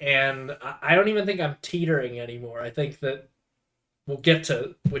don't even think I'm teetering anymore. I think that we'll get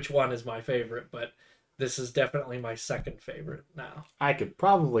to which one is my favorite, but this is definitely my second favorite now. I could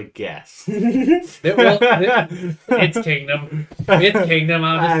probably guess. It's Kingdom. It's Kingdom.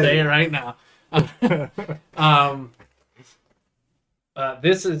 I'll just say it right now.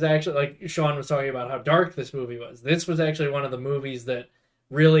 This is actually, like Sean was talking about how dark this movie was. This was actually one of the movies that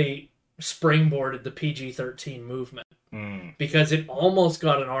really springboarded the PG-13 movement, because it almost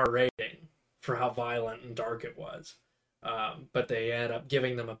got an R rating for how violent and dark it was, but they ended up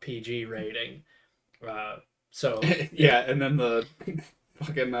giving them a PG rating. So yeah, and then the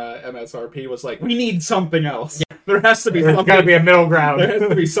fucking MSRP was like, we need something else. Yeah. There has to be something. There's got to be a middle ground. There has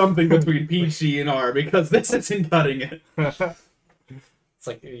to be something between PG and R, because this isn't cutting it. It's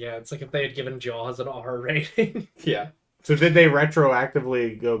like if they had given Jaws an R rating. Yeah. So did they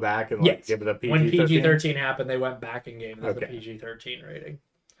retroactively go back and give it a PG-13? When PG-13 happened, they went back and gave it a PG-13 rating.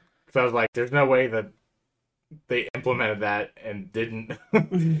 So I was like, there's no way that they implemented that and didn't.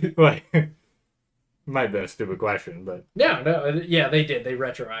 Like, might have been a stupid question, but yeah, they did. They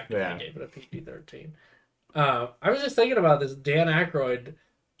retroactively gave it a PG-13. I was just thinking about this. Dan Aykroyd,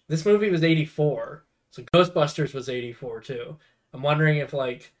 this movie was 84, so Ghostbusters was 84 too. I'm wondering if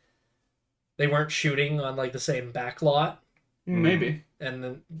like they weren't shooting on like the same back lot. Maybe. And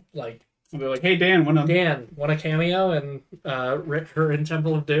then like they're like, hey Dan, want a cameo and her in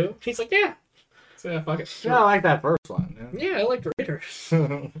Temple of Doom? He's like, yeah. So yeah, fuck it. Sure. Yeah, I like that first one. Yeah, I liked Raiders.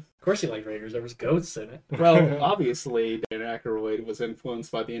 Of course he liked Raiders. There was ghosts in it. Well, obviously Dan Aykroyd was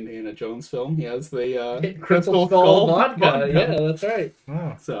influenced by the Indiana Jones film. He has the Crystal Skull vodka. Yeah, that's right.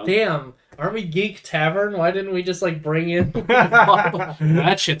 Oh. So Damn, aren't we Geek Tavern? Why didn't we just like bring in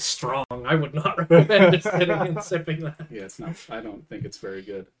that shit's strong. I would not recommend just sitting and sipping that. Yeah, it's not. I don't think it's very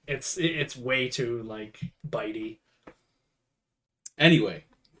good. It's way too like bitey. Anyway.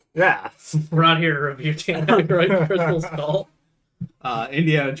 Yeah. We're out here to review Dan Aykroyd Crystal Skull.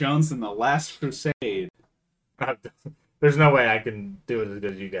 Indiana Jones and the Last Crusade. There's no way I can do it as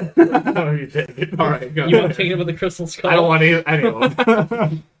good as you guys. All right, go. You want Kingdom of the Crystal Skull? I don't want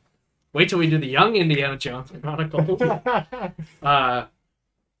anyone. Wait till we do the Young Indiana Jones Chronicles.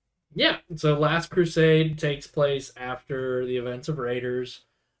 Yeah, so Last Crusade takes place after the events of Raiders.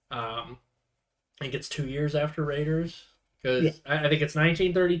 I think it's 2 years after Raiders. Because I think it's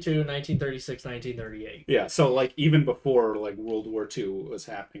 1932, 1936, 1938. Yeah, so like even before like World War II was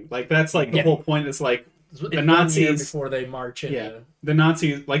happening, like that's like the whole point is like It's the Nazis 1 year before they march into. Yeah, the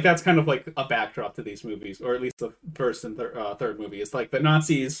Nazis, like that's kind of like a backdrop to these movies, or at least the first and third movie. It's like the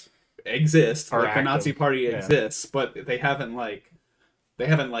Nazis exist, like the Nazi Party exists, but they haven't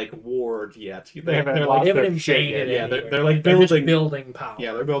warred yet. They haven't invaded. Yeah, anywhere. they're like building power.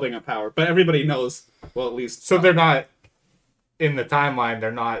 Yeah, they're building a power, but everybody knows. Well, at least so they're not in the timeline.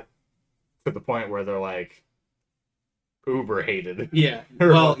 They're not to the point where they're like uber hated. Yeah.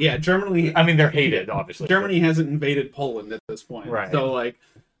 Well, yeah, Germany. I mean, they're hated, obviously. Germany hasn't invaded Poland at this point, right? So like,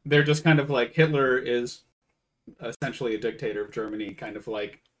 they're just kind of like Hitler is essentially a dictator of Germany, kind of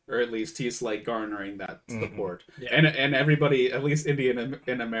like, or at least he's like garnering that support. Yeah. And everybody, at least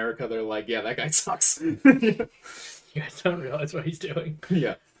in America, they're like, yeah, that guy sucks. You guys don't realize what he's doing.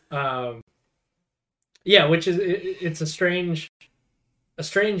 Yeah. Yeah, which is it's a strange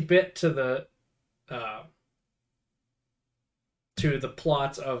bit to the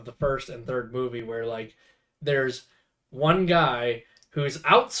plots of the first and third movie, where like there's one guy who's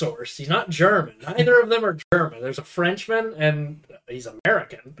outsourced. He's not German. Neither of them are German. There's a Frenchman and he's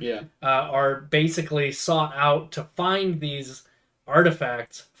American. Yeah. Are basically sought out to find these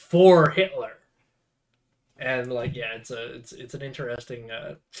artifacts for Hitler. And like, yeah, it's an interesting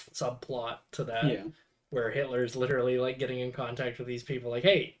subplot to that. Yeah. Where Hitler's literally like getting in contact with these people, like,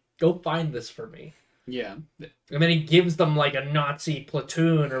 hey, go find this for me. Yeah. And then he gives them like a Nazi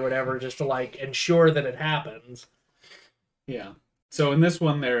platoon or whatever just to like ensure that it happens. Yeah. So in this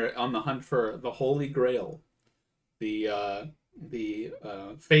one, they're on the hunt for the Holy Grail, the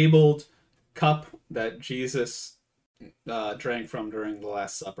fabled cup that Jesus drank from during the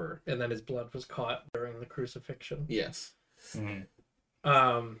Last Supper, and then his blood was caught during the crucifixion. Yes.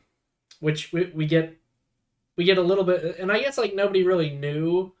 Mm-hmm. Which we get a little bit, and I guess like nobody really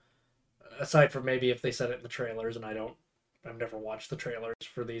knew, aside from maybe if they said it in the trailers, and I've never watched the trailers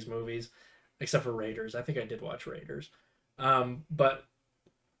for these movies, except for Raiders. I think I did watch Raiders. But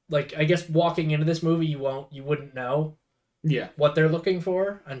like, I guess walking into this movie, you wouldn't know what they're looking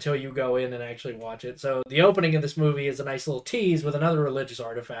for until you go in and actually watch it. So the opening of this movie is a nice little tease with another religious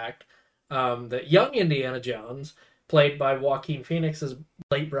artifact that young Indiana Jones, played by Joaquin Phoenix's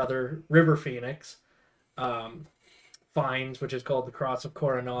late brother, River Phoenix, finds, which is called the Cross of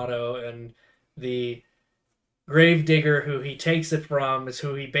Coronado, and the gravedigger who he takes it from is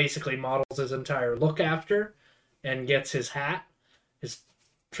who he basically models his entire look after and gets his hat, his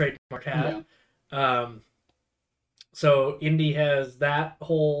trademark hat. Yeah. So Indy has that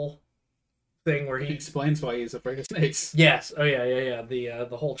whole thing where he explains why he's afraid of snakes. Yes. Oh yeah.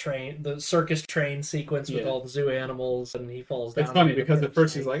 The whole train, the circus train sequence with all the zoo animals, and he falls down. It's funny because at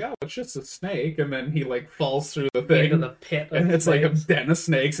first he's like, "Oh, it's just a snake," and then he like falls through the thing into the pit, and it's like a den of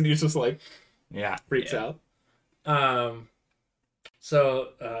snakes, and he's just like, freaks out. So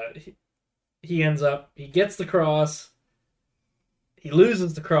he ends up, he gets the cross. He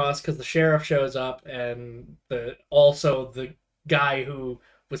loses the cross because the sheriff shows up, and the guy who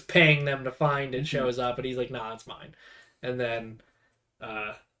was paying them to find it shows up, and he's like, "Nah, it's mine." And then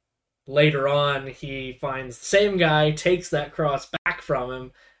later on, he finds the same guy, takes that cross back from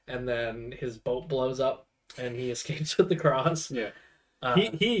him, and then his boat blows up, and he escapes with the cross. Yeah,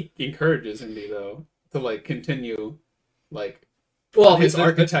 he encourages Indy though to like continue, like. Well, his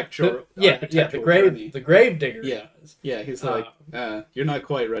architecture. The grave digger. Yeah, does. Yeah. He's like, you're not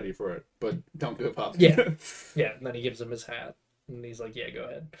quite ready for it, but don't give up. Yeah, yeah. And then he gives him his hat, and he's like, "Yeah, go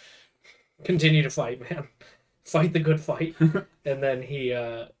ahead, continue to fight, man. Fight the good fight." And then he,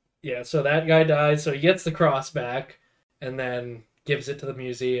 so that guy dies. So he gets the cross back, and then gives it to the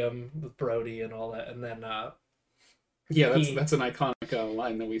museum with Brody and all that, and then. That's an iconic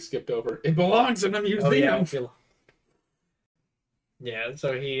line that we skipped over. It belongs in a museum. Oh, yeah. Yeah,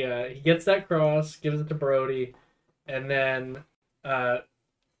 so he gets that cross, gives it to Brody, and then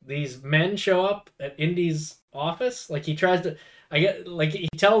these men show up at Indy's office. Like he tries to, he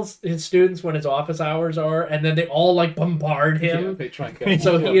tells his students when his office hours are, and then they all like bombard him. Yeah, they try and get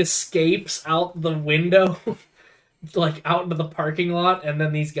so he escapes out the window, like out into the parking lot, and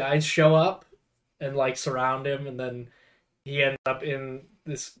then these guys show up and like surround him, and then he ends up in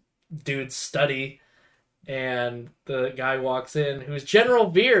this dude's study. And the guy walks in, who's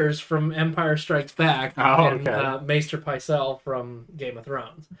General Veers from Empire Strikes Back, and Maester Pycelle from Game of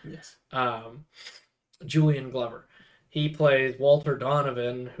Thrones. Yes. Julian Glover. he plays Walter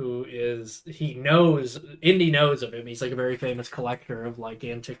Donovan, who is Indy knows of him. He's like a very famous collector of like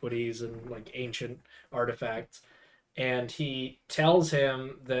antiquities and like ancient artifacts. And he tells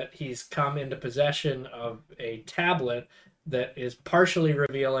him that he's come into possession of a tablet that is partially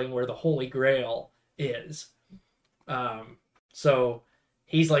revealing where the Holy Grail is. So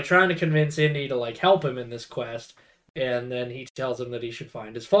he's like trying to convince Indy to like help him in this quest, and then he tells him that he should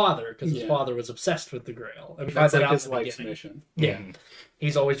find his father because his father was obsessed with the Grail. And that's like his life's mission. Yeah,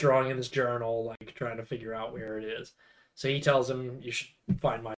 he's always drawing in his journal, like trying to figure out where it is. So he tells him, "You should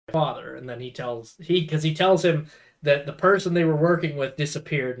find my father," and then he tells him that the person they were working with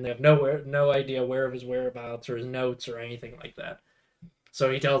disappeared, and they have no idea where of his whereabouts or his notes or anything like that. So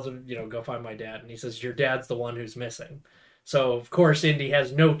he tells him, go find my dad, and he says, "Your dad's the one who's missing." So of course Indy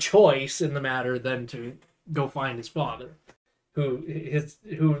has no choice in the matter than to go find his father, who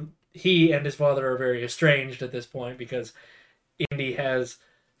he and his father are very estranged at this point because Indy has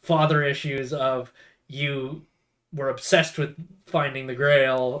father issues of you were obsessed with finding the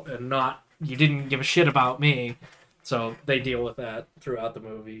Grail and you didn't give a shit about me. So they deal with that throughout the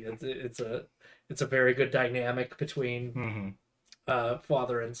movie. It's a very good dynamic between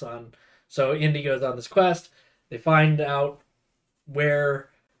father and son. So Indy goes on this quest. They find out where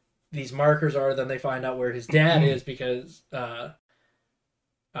these markers are. Then they find out where his dad is because they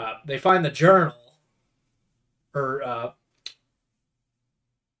find the journal. Or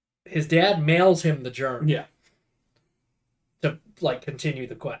his dad mails him the journal. Yeah. To like continue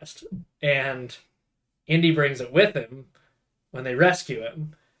the quest, and Indy brings it with him when they rescue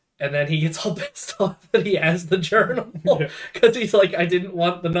him, and then he gets all pissed off that he has the journal because he's like, I didn't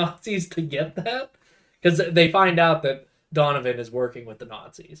want the Nazis to get that, because they find out that Donovan is working with the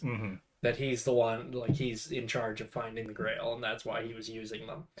Nazis, that he's the one, like he's in charge of finding the Grail, and that's why he was using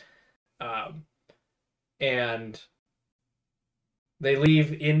them. And they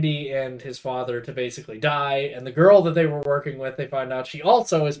leave Indy and his father to basically die, and the girl that they were working with, they find out she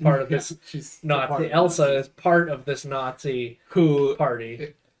also is part of this Nazi. Elsa is part of this Nazi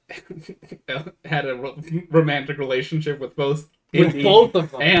party. Had a romantic relationship with both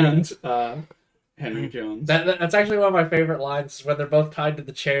of them and Henry Jones. That's actually one of my favorite lines, when they're both tied to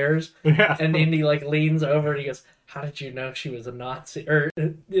the chairs, and Indy like leans over and he goes, "How did you know she was a Nazi?" Or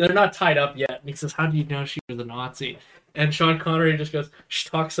they're not tied up yet, and he says, "How do you know she was a Nazi?" And Sean Connery just goes, she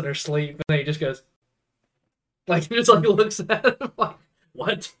talks in her sleep, and then he just goes, like, he just like looks at him like,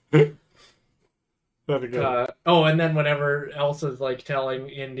 what? And then whenever Elsa's like telling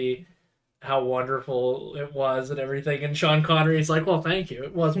Indy how wonderful it was and everything, and Sean Connery's like, well, thank you,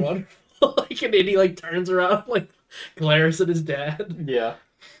 it was wonderful. Like, and Indy like turns around, like glares at his dad. Yeah.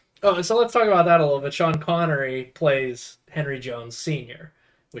 Oh, so let's talk about that a little bit. Sean Connery plays Henry Jones Sr.,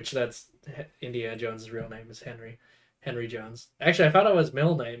 which that's Indiana Jones' real name is Henry Jones. Actually, I found out what his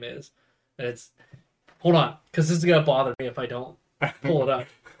middle name is. And it's... Hold on, because this is going to bother me if I don't pull it up.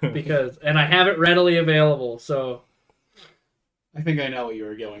 And I have it readily available, so... I think I know what you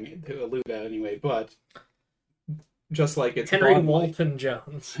were going to allude at anyway, but... Just like it's... Henry Walton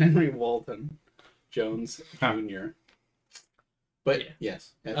Jones. Henry Walton Jones Jr. But,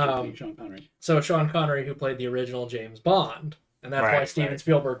 yes, Sean Connery. So Sean Connery, who played the original James Bond... And that's why Steven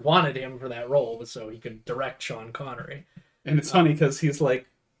Spielberg wanted him for that role, was so he could direct Sean Connery. And it's funny because he's like,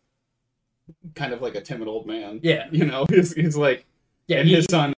 kind of like a timid old man. Yeah. He's like, and his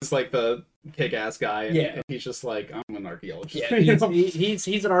son is like the kick-ass guy, and, yeah. And he's just like, I'm an archaeologist. Yeah,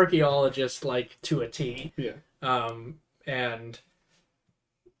 he's an archaeologist, like, to a T. Yeah. And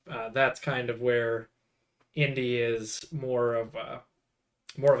that's kind of where Indy is more of a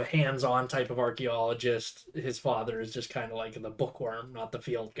hands-on type of archaeologist. His father is just kind of like the bookworm, not the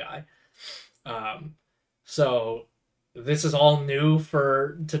field guy. So this is all new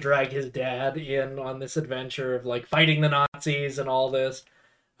to drag his dad in on this adventure of like fighting the Nazis and all this.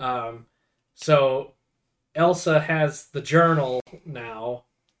 So Elsa has the journal now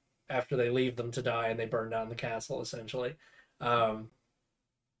after they leave them to die and they burn down the castle, essentially.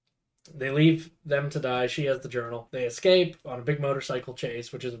 They leave them to die. She has the journal. They escape on a big motorcycle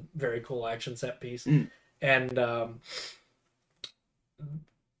chase, which is a very cool action set piece. And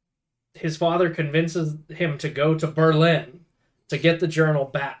his father convinces him to go to Berlin to get the journal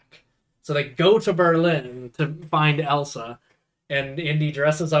back. So they go to Berlin to find Elsa, and Indy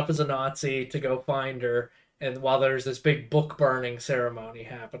dresses up as a Nazi to go find her. And while there's this big book burning ceremony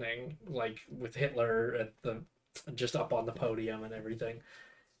happening, like with Hitler just up on the podium and everything.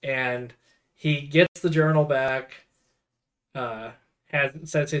 And he gets the journal back,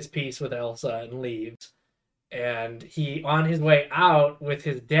 says his piece with Elsa and leaves. And he, on his way out with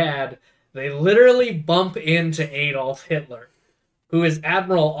his dad, they literally bump into Adolf Hitler, who is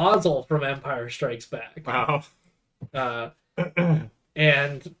Admiral Ozzel from Empire Strikes Back. Wow.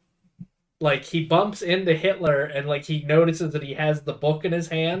 And like he bumps into Hitler, and like he notices that he has the book in his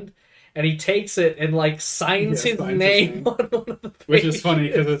hand, and he takes it and like signs his name on one of the pages. Which is funny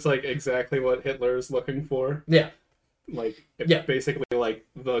because it's like exactly what Hitler is looking for. Yeah. Like it's basically like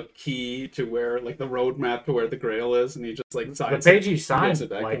the key to where, like the roadmap to where the Grail is, and he just like signs the page he signed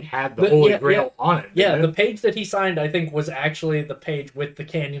like had the Holy Grail on it. Yeah, the page that he signed, I think, was actually the page with the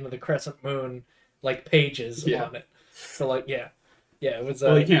Canyon of the Crescent Moon like pages on it. So like it was.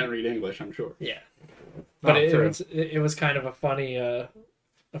 Well, he can't read English, I'm sure. Yeah, but it was kind of a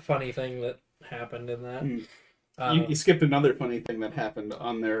funny thing that happened in that. You skipped another funny thing that happened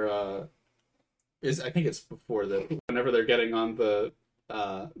on their. I think it's before whenever they're getting on the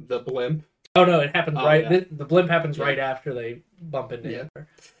blimp. Oh no, it happens right. Yeah. The blimp happens right after they bump into Hitler.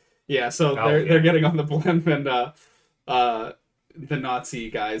 Yeah, so they're getting on the blimp, and the Nazi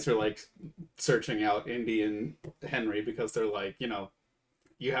guys are like searching out Indy and Henry because they're like,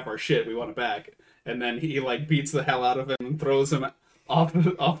 you have our shit, we want it back. And then he like beats the hell out of him and throws him off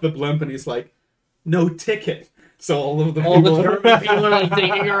the blimp, and he's like, no ticket. So all the German people are like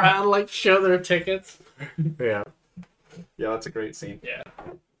digging around, like show their tickets. Yeah, that's a great scene. Yeah.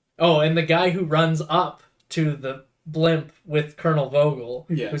 Oh, and the guy who runs up to the blimp with Colonel Vogel,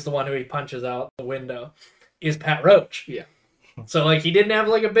 who's the one who he punches out the window, is Pat Roach. Yeah. So like he didn't have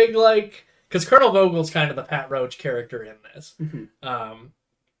like a big like, because Colonel Vogel's kind of the Pat Roach character in this. Mm-hmm.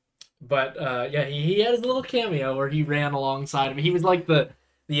 But he had his little cameo where he ran alongside him. He was like the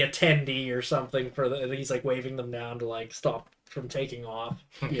attendee or something he's like waving them down to like stop from taking off.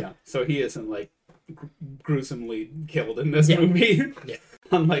 Yeah, so he isn't like gruesomely killed in this movie. Yeah,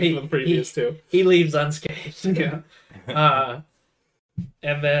 unlike the previous two. He leaves unscathed. Yeah.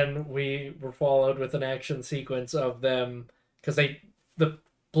 And then we were followed with an action sequence of them because the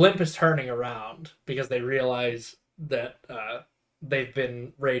blimp is turning around because they realize that they've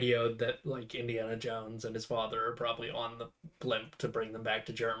been radioed that like Indiana Jones and his father are probably on the blimp to bring them back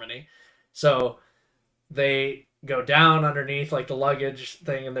to Germany. So they go down underneath like the luggage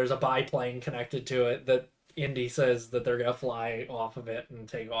thing, and there's a biplane connected to it that Indy says that they're going to fly off of it and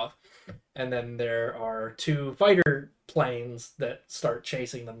take off. And then there are two fighter planes that start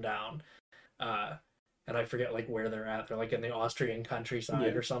chasing them down. And I forget like where they're at. They're like in the Austrian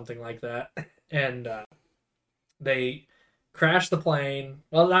countryside or something like that. And they crash the plane.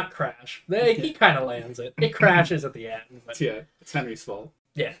 Well, not crash. He kind of lands it. It crashes at the end. But... it's Henry's fault.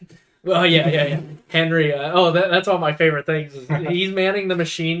 Yeah. Well, yeah. Henry. That's one of my favorite things. Is he's manning the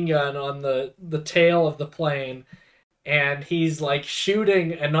machine gun on the tail of the plane, and he's like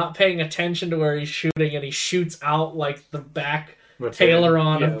shooting and not paying attention to where he's shooting, and he shoots out like the back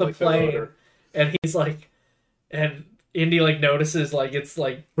taileron of the like plane, and he's like, and Indy like notices like it's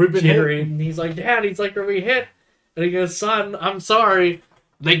like jittery, and he's like, Dad, are we hit? And he goes, son, I'm sorry.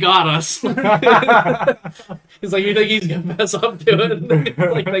 They got us. He's like, you think he's going to mess up to it?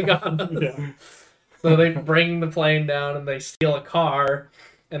 Like, they got us. Yeah. So they bring the plane down and they steal a car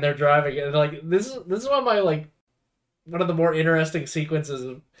and they're driving it. And like, this is one of the more interesting sequences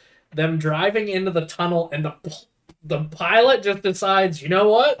of them driving into the tunnel, and the pilot just decides, you know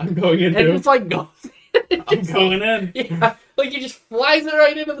what? I'm going in. And just like goes. I'm going in. Yeah, like he just flies it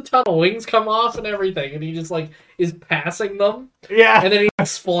right into the tunnel. Wings come off and everything, and he just like is passing them. Yeah, and then he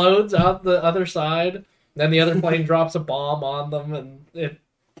explodes out the other side. Then the other plane drops a bomb on them, and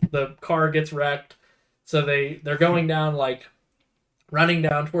the car gets wrecked. So they're going down, like running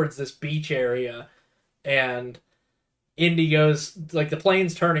down towards this beach area, and Indy goes like the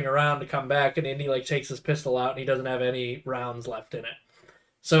plane's turning around to come back, and Indy like takes his pistol out, and he doesn't have any rounds left in it.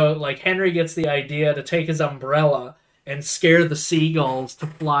 So, like, Henry gets the idea to take his umbrella and scare the seagulls to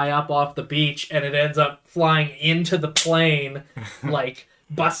fly up off the beach, and it ends up flying into the plane, like,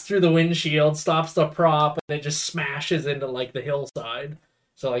 busts through the windshield, stops the prop, and it just smashes into, like, the hillside.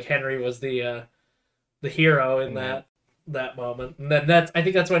 So, like, Henry was the hero in that moment. And then I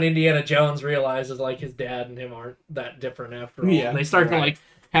think that's when Indiana Jones realizes, like, his dad and him aren't that different after all. Yeah, and they start to, like,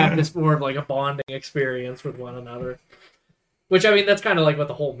 have this more of, like, a bonding experience with one another. Which, I mean, that's kind of like what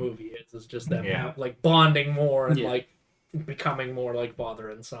the whole movie is just them like bonding more and like becoming more like father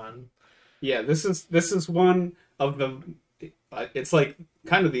and son. Yeah, this is one of the it's like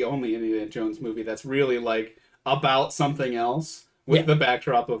kind of the only Indiana Jones movie that's really like about something else with the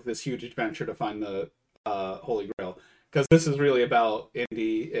backdrop of this huge adventure to find the Holy Grail. Because this is really about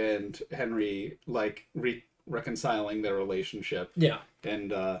Indy and Henry like reconciling their relationship. Yeah.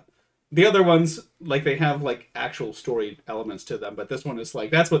 And the other ones, like, they have like actual story elements to them, but this one is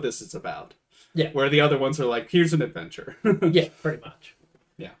like, that's what this is about. Yeah. Where the other ones are like, here's an adventure. Yeah, pretty much.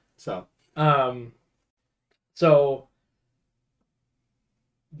 Yeah. So. So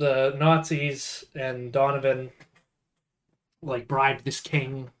the Nazis and Donovan like bribed this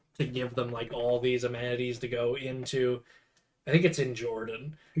king to give them like all these amenities to go into. I think it's in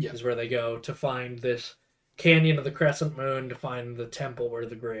Jordan. Yeah. Is where they go to find this canyon of the crescent moon, to find the temple where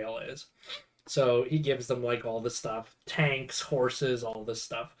the Grail is. So he gives them like all this stuff, tanks, horses, all this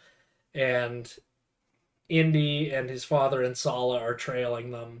stuff, and Indy and his father and Sala are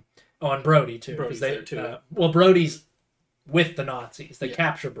trailing them. Oh, and Brody too. Brody's there too. Brody's with the Nazis. They Yeah.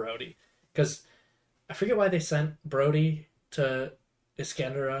 capture Brody because I forget why they sent Brody to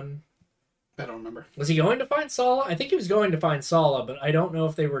Iskenderun. I don't remember. Was he going to find Sala? I think he was going to find Sala, but I don't know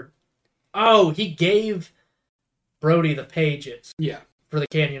if they were. Oh, he gave Brody the pages. Yeah. For the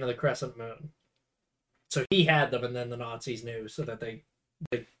Canyon of the Crescent Moon. So he had them, and then the Nazis knew, so that they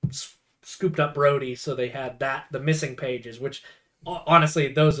scooped up Brody, so they had the missing pages, which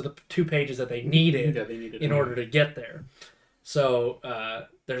honestly, those are the 2 pages that they needed, in order to get there. So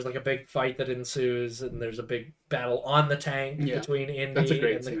there's like a big fight that ensues, and there's a big battle on the tank between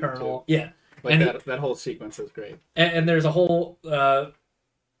Indy and the Colonel. Too. Yeah. Like that whole sequence is great. And there's a whole,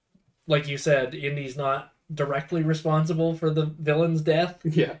 like you said, Indy's not directly responsible for the villain's death.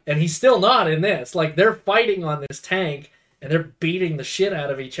 Yeah. And he's still not in this. Like, they're fighting on this tank, and they're beating the shit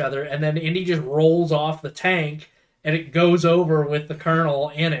out of each other, and then Indy just rolls off the tank, and it goes over with the Colonel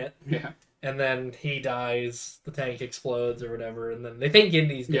in it. Yeah. And then he dies, the tank explodes or whatever, and then they think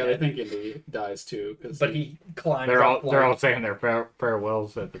Indy's dead. Yeah, they think Indy dies too. But he climbs They're up. all saying their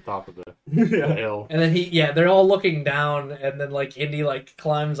farewells at the top of the hill. And then they're all looking down, and then like Indy like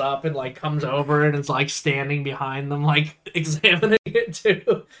climbs up and like comes over and is like standing behind them, like examining it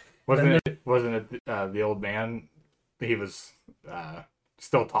too. Wasn't it the old man? He was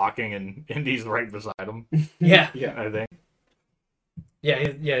still talking, and Indy's right beside him. Yeah. I think.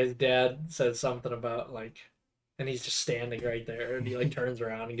 His dad says something about like, and he's just standing right there, and he like turns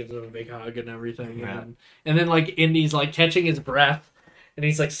around and gives him a big hug and everything, Yeah. and then like Indy's like catching his breath, and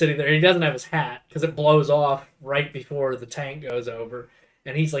he's like sitting there. He doesn't have his hat because it blows off right before the tank goes over,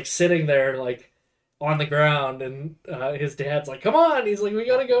 and he's like sitting there like on the ground, and his dad's like, "Come on!" He's like, "We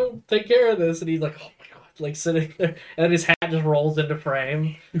gotta go take care of this," and he's like, "Oh my god!" Like sitting there, and his hat just rolls into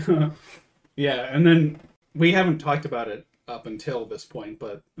frame. Yeah, and then we haven't talked about it up until this point,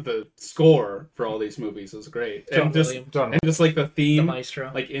 but the score for all these movies is great. And just like the theme, the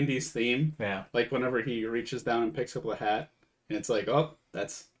maestro, like Indy's theme. Yeah. Like whenever he reaches down and picks up the hat, and it's like, oh,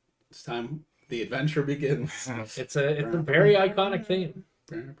 it's time the adventure begins. It's a very iconic theme.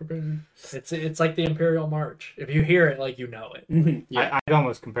 It's like the Imperial March. If you hear it, like you know it. Mm-hmm. Yeah. I'd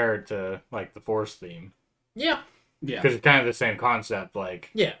almost compare it to like the Force theme. Yeah. Because it's kind of the same concept.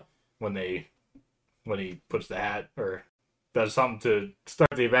 Like when he puts the hat or does something to start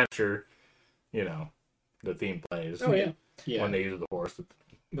the adventure, you know, the theme plays. Oh yeah. When they use the Force,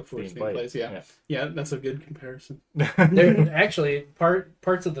 the Force theme plays. Yeah, that's a good comparison. There actually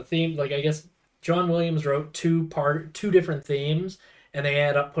parts of the theme, like I guess John Williams wrote two different themes, and they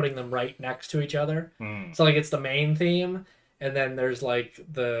end up putting them right next to each other. So like it's the main theme, and then there's like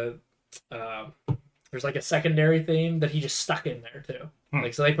there's like a secondary theme that he just stuck in there too.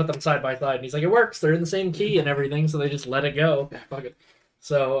 Like, so they put them side by side, and he's like, it works. They're in the same key and everything, so they just let it go. Yeah, fuck it.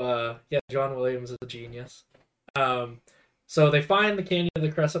 So, John Williams is a genius. So they find the Canyon of the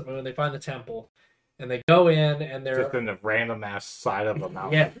Crescent Moon, they find the temple, and they go in, and they're... Just in the random ass side of a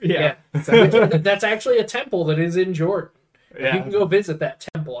mountain. Yeah. That's actually a temple that is in Jordan. Yeah. You can go visit that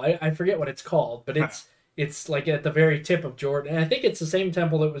temple. I forget what it's called, but it's like at the very tip of Jordan. And I think it's the same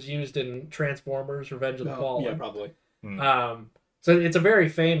temple that was used in Transformers: Revenge of the Fallen. Yeah, probably. So it's a very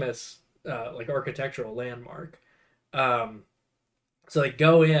famous like architectural landmark. So they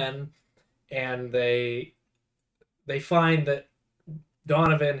go in, and they find that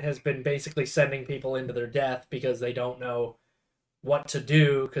Donovan has been basically sending people into their death because they don't know what to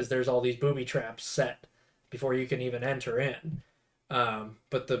do, because there's all these booby traps set before you can even enter in.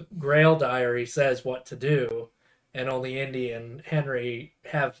 But the Grail Diary says what to do, and only Indy and Henry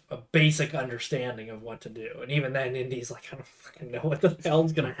have a basic understanding of what to do. And even then, Indy's like, I don't fucking know what the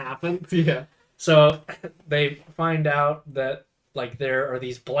hell's gonna happen. Yeah. So they find out that like there are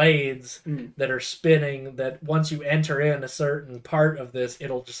these blades that are spinning, that once you enter in a certain part of this,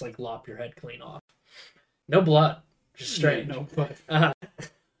 it'll just like lop your head clean off. No blood. Just strange. Yeah, no blood.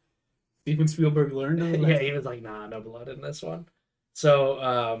 Steven Spielberg learned of Yeah, he was like, nah, no blood in this one.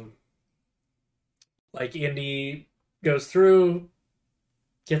 So, like, Indy goes through,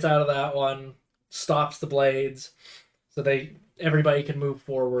 gets out of that one, stops the blades, so everybody can move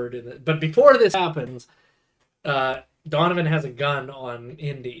forward. But before this happens, Donovan has a gun on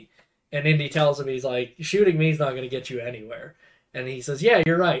Indy, and Indy tells him, he's like, shooting me is not going to get you anywhere. And he says, yeah,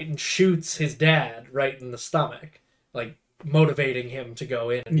 you're right, and shoots his dad right in the stomach, like motivating him to go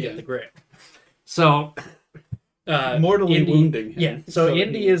in and get the grail. So mortally Indy, wounding him. Yeah, so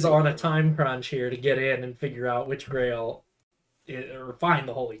Indy is on a time crunch here to get in and figure out which grail, or find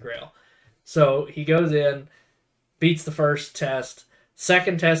the Holy Grail. So he goes in, beats the first test.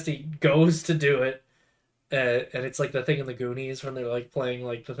 Second test, he goes to do it. And it's like the thing in the Goonies when they're like playing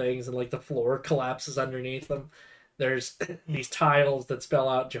like the things and like the floor collapses underneath them. There's these tiles that spell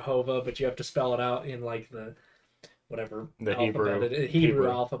out Jehovah, but you have to spell it out in like the Hebrew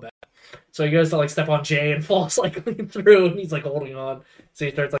alphabet. So he goes to like step on J and falls like through, and he's like holding on. So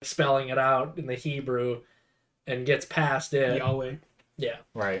he starts like spelling it out in the Hebrew and gets past it. Yahweh. Yeah.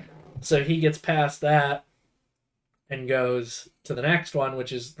 Right. So he gets past that and goes to the next one,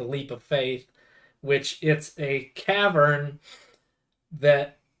 which is the Leap of Faith, which it's a cavern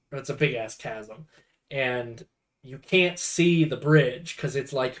it's a big ass chasm, and you can't see the bridge because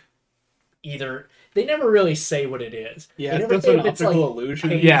it's like they never really say what it is. Yeah, they it's an optical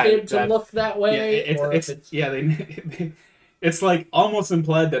illusion. Painted to look that way. It's like almost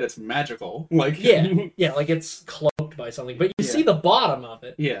implied that it's magical. Like like it's cloaked by something, but you see the bottom of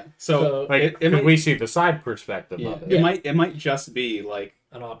it. Yeah, so like we see the side perspective of it. It might just be like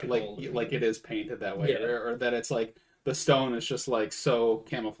an optical, like it is painted that way, or that it's like the stone is just like so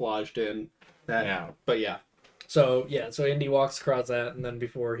camouflaged in that. Yeah, but yeah. So Indy walks across that, and then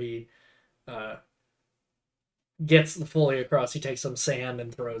before he gets fully across, he takes some sand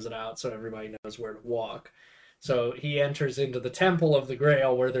and throws it out so everybody knows where to walk. So he enters into the Temple of the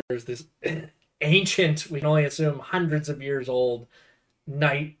Grail, where there's this ancient, we can only assume hundreds of years old,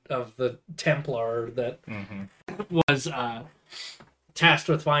 Knight of the Templar that was tasked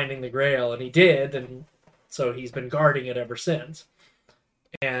with finding the Grail, and he did, and so he's been guarding it ever since.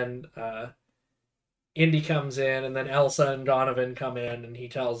 And Indy comes in, and then Elsa and Donovan come in, and he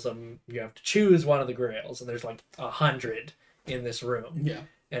tells them, you have to choose one of the Grails, and there's like 100 in this room. Yeah.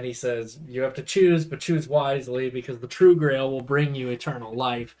 And he says, you have to choose, but choose wisely, because the true Grail will bring you eternal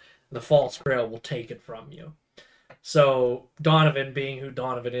life, and the false Grail will take it from you. So Donovan, being who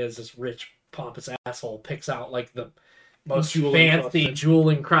Donovan is, this rich, pompous asshole, picks out like the most fancy,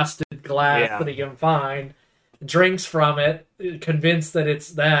 jewel-encrusted glass that he can find, drinks from it, convinced that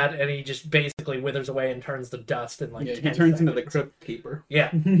it's that, and he just basically withers away and turns to dust in like 10 he turns seconds. into the Crypt Keeper. Yeah,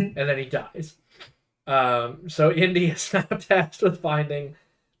 and then he dies. So Indy is now tasked with finding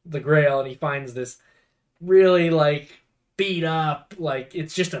the Grail, and he finds this really like beat up, like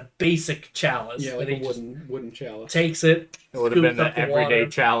it's just a basic chalice. Yeah, like a wooden chalice. Takes it. It would have been the everyday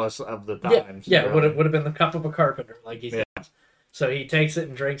chalice of the times. Yeah, it would have been the cup of a carpenter, like he says. So he takes it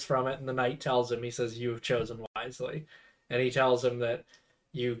and drinks from it, and the knight tells him, he says, you have chosen wisely. And he tells him that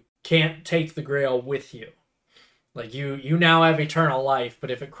you can't take the Grail with you. Like, you now have eternal life,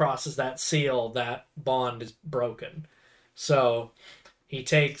 but if it crosses that seal, that bond is broken. So he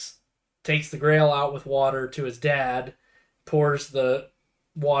takes the Grail out with water to his dad, pours the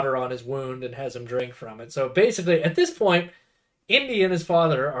water on his wound, and has him drink from it. So basically, at this point, Indy and his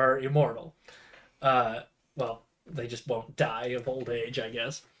father are immortal. Well, they just won't die of old age, I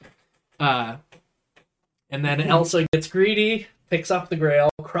guess. And then Elsa gets greedy, picks up the Grail,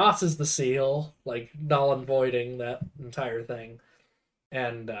 crosses the seal, like null and voiding that entire thing.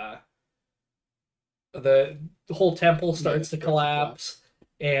 And the whole temple starts to collapse.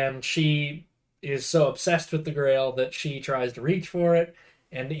 And she is so obsessed with the Grail that she tries to reach for it.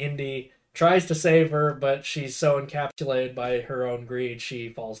 And Indy tries to save her, but she's so encapsulated by her own greed, she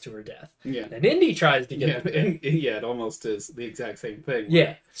falls to her death. Yeah. And Indy tries to get it. It almost is the exact same thing.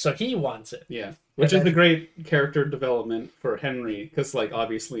 Yeah, so he wants it. Yeah, which is a great character development for Henry, because, like,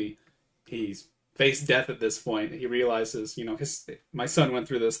 obviously, he's faced death at this point. He realizes, my son went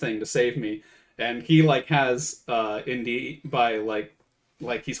through this thing to save me, and he, like, has Indy by,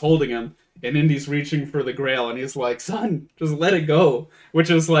 like he's holding him, and Indy's reaching for the Grail, and he's like, son, just let it go, which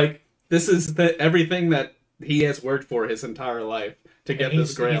is, like, this is everything that he has worked for his entire life to get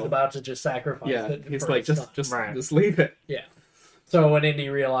this Grail. He's about to just sacrifice it. He's like, just leave it. Yeah. So when Indy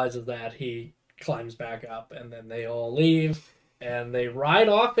realizes that, he climbs back up, and then they all leave, and they ride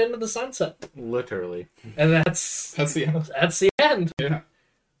off into the sunset. Literally. And that's the end. That's the end. Yeah.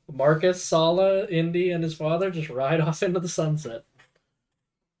 Marcus, Sala, Indy, and his father just ride off into the sunset.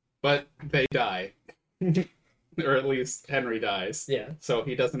 But they die. Or at least Henry dies. Yeah. So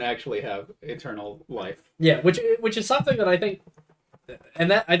he doesn't actually have eternal life. Yeah, which is something that I think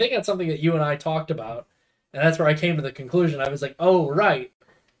and that I think that's something that you and I talked about, and that's where I came to the conclusion. I was like, oh right,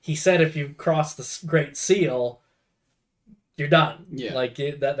 he said if you cross the Great Seal, you're done. Yeah. Like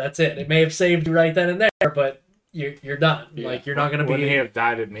that's it. It may have saved you right then and there, but you're done. Yeah. Like you're not going to be. Wouldn't he have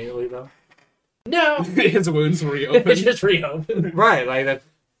died immediately though? No, His wounds reopened. it's just reopened. Right, like that's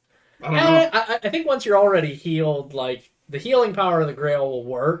I don't know. I think once you're already healed, like the healing power of the Grail will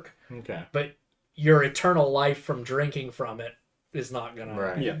work, okay. but your eternal life from drinking from it is not gonna.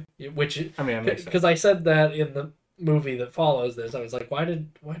 Right. Yeah. Which I mean, that makes sense. because I said that in the movie that follows this, I was like, why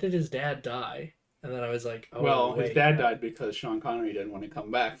did his dad die? And then I was like, oh, Well, wait, his dad died because Sean Connery didn't want to come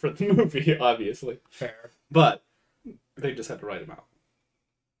back for the movie, obviously. Fair. But they just had to write him out.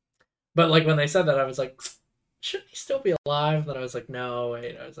 But like when they said that, I was like, shouldn't he still be alive? Then I was like, no,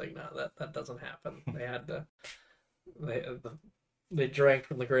 wait. I was like, no, that doesn't happen. They had to. They drank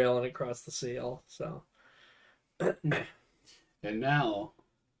from the Grail and it crossed the seal. So. And now,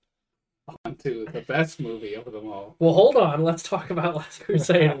 on to the best movie of them all. Well, hold on. Let's talk about Last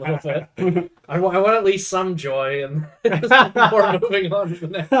Crusade a little bit. I want at least some joy in before moving on to the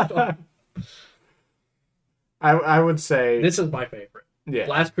next one. I would say This is my favorite. yeah.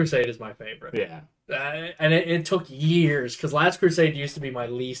 Last Crusade is my favorite. Yeah. And it took years because Last Crusade used to be my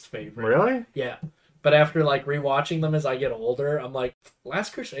least favorite. Really? Yeah. But after like rewatching them as I get older, I'm like,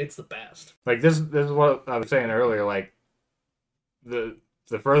 Last Crusade's the best. Like this is what I was saying earlier, like the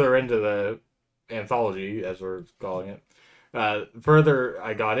further into the anthology, as we're calling it, further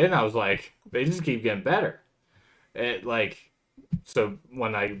I got in, I was like, they just keep getting better. It like so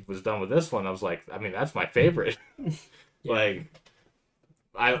when I was done with this one, I was like, I mean, that's my favorite. Yeah. Like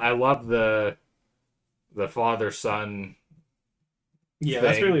I love the father son. Yeah,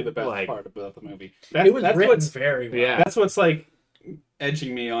 that's thing, really the best like- part about the movie. It was that's written what's very well. Yeah. that's what's like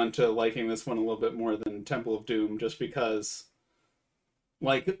edging me on to liking this one a little bit more than Temple of Doom, just because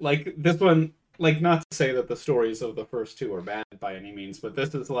like this one, like, not to say that the stories of the first two are bad by any means, but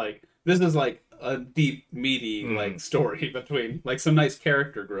this is like a deep, meaty like story between like some nice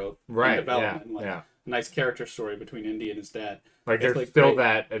character growth Right. and development. Like, Yeah. a nice character story between Indy and his dad. Like It's, there's like, still great.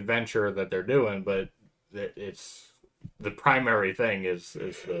 that adventure that they're doing, but it's the primary thing is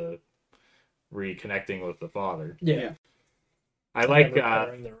the reconnecting with the father. Yeah. I like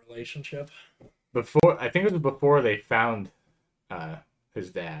repairing the relationship. before I think it was before they found his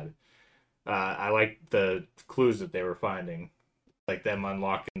dad. I like the clues that they were finding, like them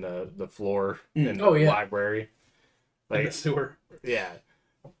unlocking the floor in the Oh, yeah. library, Like like the sewer. yeah,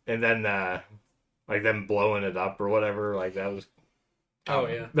 and then like them blowing it up or whatever. Like that was Oh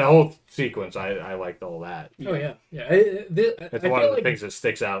yeah. the whole sequence. I liked all that. Oh yeah. Yeah. It's I one feel of the like things that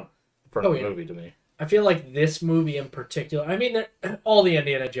sticks out from Oh, the yeah. movie to me. I feel like this movie in particular. I mean, all the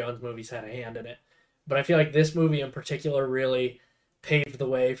Indiana Jones movies had a hand in it, but I feel like this movie in particular really paved the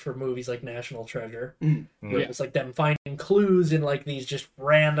way for movies like National Treasure. Where it was like them finding clues in like these just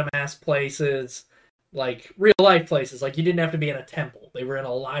random ass places, like real life places. Like you didn't have to be in a temple; they were in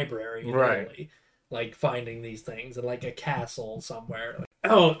a library, in Right. Italy, like finding these things, and like a castle somewhere. Like,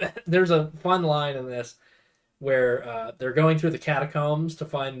 oh, there's a fun line in this where they're going through the catacombs to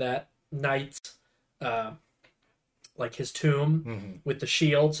find that knight's, like his tomb with the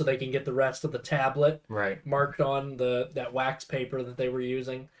shield, so they can get the rest of the tablet Right. marked on that wax paper that they were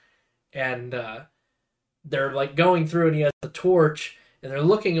using, and they're like going through, and he has the torch, and they're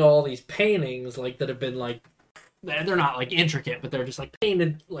looking at all these paintings like that have been like they're not like intricate, but they're just like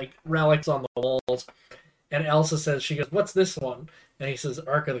painted like relics on the walls. And Elsa says, she goes, "What's this one?" And he says,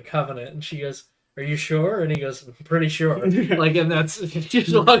 "Ark of the Covenant." And she goes, "Are you sure?" And he goes, "I'm pretty sure." Like, and that's she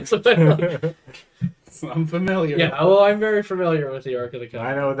just walks away. Like, I'm familiar. yeah, well, I'm very familiar with the Ark of the I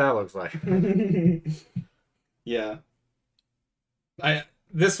Covenant. know what that looks like. Yeah.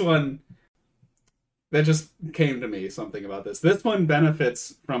 This one, that just came to me, something about this. This one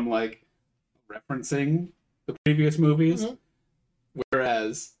benefits from like referencing the previous movies,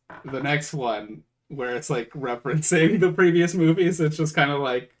 whereas the next one, where it's like referencing the previous movies, it's just kind of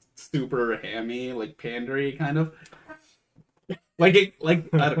like super hammy, like pandery kind of. Like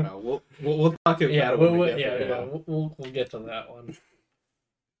I don't know. We'll talk about Yeah, it when we we'll, get yeah, there. yeah, we'll get to that one.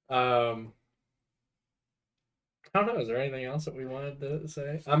 I don't know. Is there anything else that we wanted to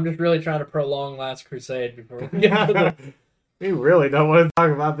say? I'm just really trying to prolong Last Crusade before we get to the. We really don't want to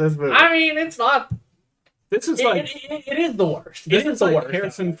talk about this movie. I mean, it's not. This is It is the worst. this It is is the like worst.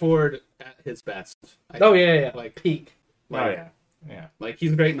 Harrison Ford at his best. I Oh think. yeah. Like Peak. like, Oh yeah, yeah. like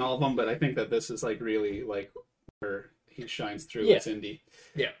he's great in all of them, but I think that this is like really like where he shines through Yeah. as Indy.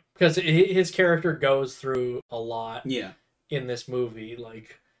 Yeah, because his character goes through a lot Yeah. in this movie.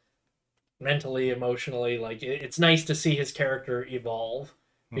 Like mentally, emotionally. Like it's nice to see his character evolve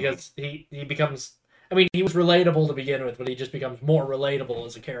because he becomes. I mean, he was relatable to begin with, but he just becomes more relatable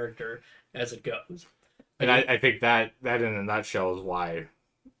as a character as it goes. And I think that in a nutshell is why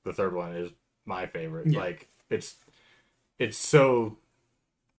the third one is my favorite. Yeah. Like it's so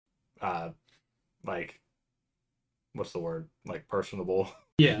like what's the word? Like personable.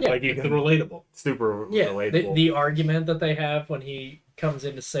 Yeah, Like you it's can relatable. super Yeah, relatable. the argument that they have when he comes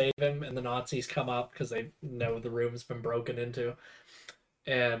in to save him and the Nazis come up because they know the room's been broken into.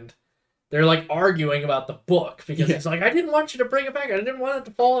 And they're like arguing about the book because he's like, I didn't want you to bring it back. I didn't want it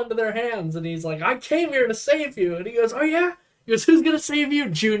to fall into their hands. And he's like, I came here to save you. And he goes, oh yeah? He goes, who's going to save you,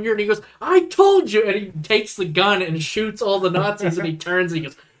 Junior? And he goes, I told you. And he takes the gun and shoots all the Nazis and he turns and he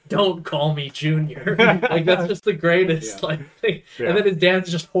goes, don't call me Junior. Like, that's just the greatest like thing. Yeah. And then his dad's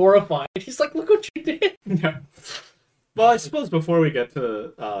just horrified. He's like, look what you did. Yeah. Well, I suppose before we get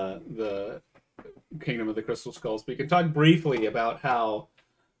to the Kingdom of the Crystal Skulls, we can talk briefly about how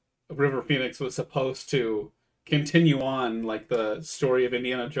River Phoenix was supposed to continue on, like, the story of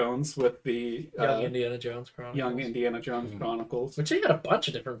Indiana Jones with the Young Indiana Jones Chronicles. Young Indiana Jones Chronicles. Which you got a bunch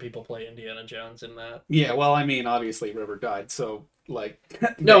of different people play Indiana Jones in that. Yeah, well, I mean, obviously River died, so, like...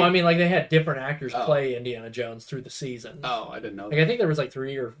 No, I mean, like, they had different actors Oh. play Indiana Jones through the seasons. Oh, I didn't know Like, that. I think there was, like,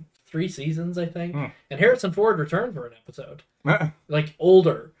 three seasons, I think. And Harrison Ford returned for an episode. Like,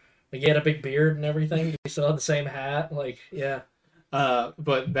 older. Like, he had a big beard and everything. He still had the same hat. Like, yeah.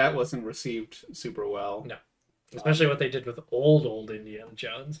 But that wasn't received super well. No. Especially what they did with old Indiana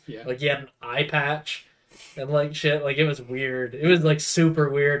Jones. Yeah. Like, he had an eye patch and, like, shit. Like, it was weird. It was, like, super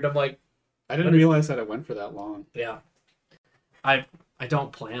weird. I'm like, I didn't realize that it went for that long. yeah. I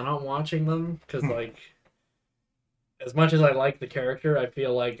don't plan on watching them because, like, as much as I like the character, I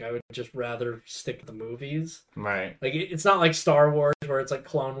feel like I would just rather stick to the movies. Right. Like, it's not like Star Wars where it's like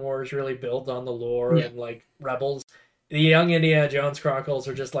Clone Wars really builds on the lore Yeah. and, like, Rebels. The Young Indiana Jones Chronicles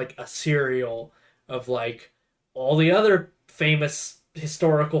are just, like, a serial of, like, all the other famous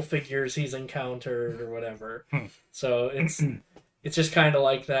historical figures he's encountered or whatever. So it's just kind of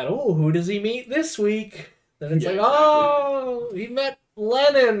like that. Oh, who does he meet this week? Then it's Yeah, like, exactly. oh, he met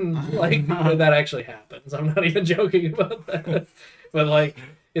Lennon. Like, that actually happens. I'm not even joking about that. But, like,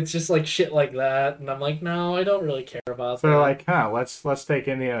 it's just like shit like that. And I'm like, no, I don't really care about So that. they're like, let's take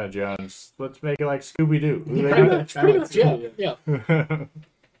Indiana Jones. Let's make it like Scooby Doo. Pretty much, yeah. Yeah.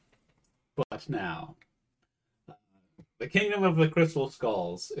 But now, the Kingdom of the Crystal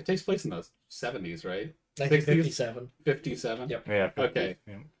Skulls. It takes place in the 70s, right? 1957. 57? Yep. Yeah. Okay.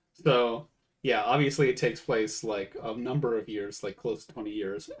 Yeah. So, yeah, obviously it takes place, like, a number of years, like, close to 20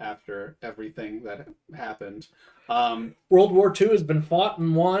 years after everything that happened. World War II has been fought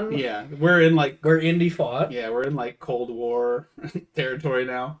and won. Yeah, we're in, like... Where Indy fought. Yeah, we're in, like, Cold War territory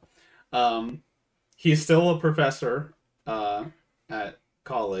now. He's still a professor at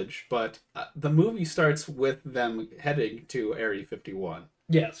college, but the movie starts with them heading to Area 51.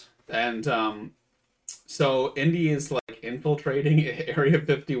 Yes. And so Indy is, like, infiltrating Area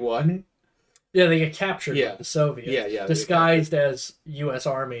 51. Yeah, they get captured Yeah. by the Soviets. Yeah, yeah. Disguised as U.S.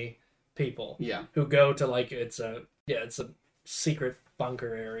 Army people. Yeah. Who go to, like, it's a secret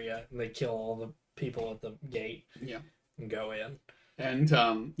bunker area, and they kill all the people at the gate. Yeah. And go in.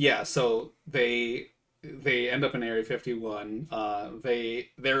 And yeah, so they end up in Area 51.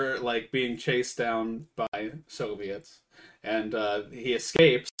 They're like being chased down by Soviets, and he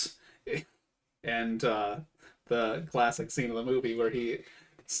escapes. And the classic scene of the movie where he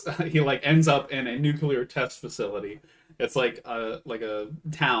like ends up in a nuclear test facility. It's like a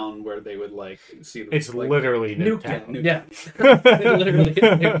town where they would like see. It's like, literally Nuketown. Nuketown. Yeah. Literally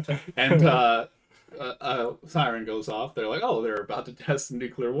Nuketown. And a siren goes off. They're like, oh, they're about to test a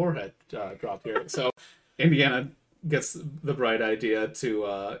nuclear warhead dropped here. So Indiana gets the bright idea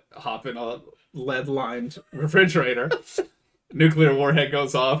to hop in a lead-lined refrigerator. Nuclear warhead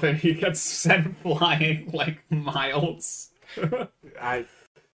goes off, and he gets sent flying like miles.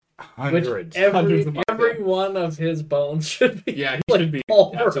 Hundreds. Hundreds of miles, Every yeah. one of his bones should be. Yeah, he like, should be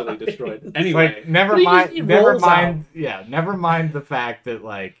pulverized. absolutely destroyed. Anyway, Like never But he mind. just- he Never rolls mind. Yeah, never mind the fact that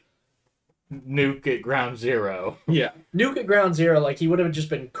like nuke at ground zero. yeah, Nuke at ground zero, like he would have just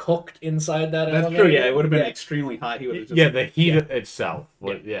been cooked inside that that's elevator. true. Yeah, it would have been Yeah. extremely hot. He would have just Yeah, the heat itself.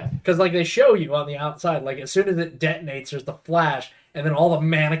 Would, yeah. Because, like, they show you on the outside, like, as soon as it detonates, there's the flash, and then all the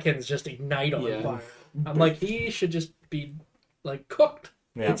mannequins just ignite on Yeah. fire. I'm like, he should just be, like, cooked.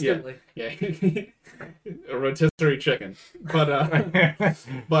 Yeah. Instantly. Yeah. A rotisserie chicken.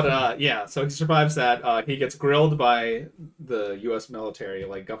 But yeah, so he survives that. He gets grilled by the U.S. military,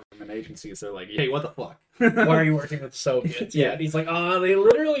 like government agencies. They're like, hey, what the fuck? Why are you working with the Soviets? Yeah. And he's like, they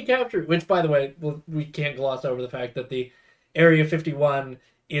literally captured. Which, by the way, we can't gloss over the fact that the Area 51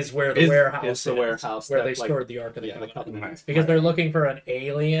 is where the warehouse is the warehouse where that, they like, stored the Ark of the yeah, the Covenant. Covenant. Because they're looking for an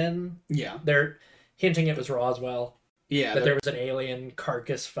alien. Yeah. They're hinting it was Roswell. Yeah. That there was an alien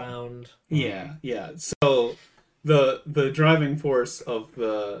carcass found. Yeah, yeah. So the driving force of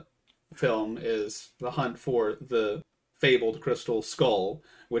the film is the hunt for the fabled crystal skull,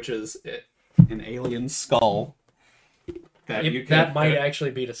 which is an alien skull that might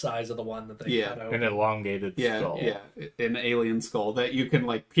actually be the size of the one that they cut out. An elongated skull. Yeah, an alien skull that you can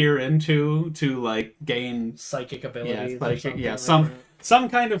like peer into to like gain psychic abilities. Some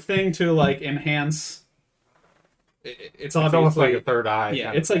kind of thing to like enhance. It's almost like a third eye.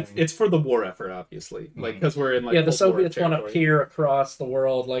 Yeah, it's like it's for the war effort, obviously. Like because we're in like the Soviets want to peer across the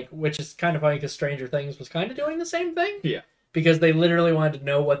world, like which is kind of funny because Stranger Things was kind of doing the same thing. Yeah, because they literally wanted to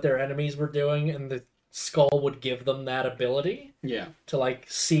know what their enemies were doing, and the skull would give them that ability. Yeah, to like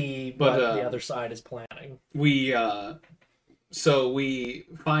see what the other side is planning. So we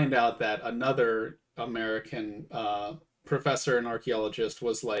find out that another American professor and archaeologist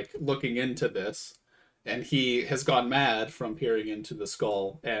was like looking into this. And he has gone mad from peering into the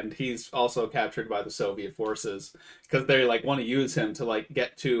skull, and he's also captured by the Soviet forces because they like want to use him to like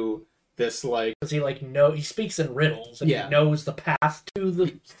get to this like. Because he speaks in riddles and he knows the path to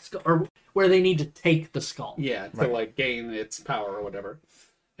the skull, or where they need to take the skull. Yeah, to like gain its power or whatever.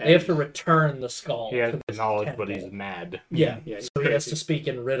 And they have to return the skull. He has the knowledge, but he's mad. Yeah, so he has to speak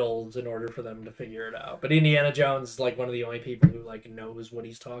in riddles in order for them to figure it out. But Indiana Jones is like one of the only people who like knows what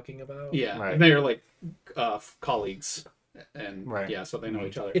he's talking about. Yeah, right. And they're like colleagues, and so they know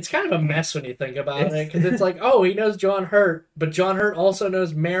each other. It's kind of a mess when you think about it, because it's like, oh, he knows John Hurt, but John Hurt also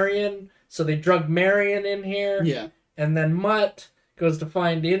knows Marion, so they drug Marion in here. Yeah, and then Mutt goes to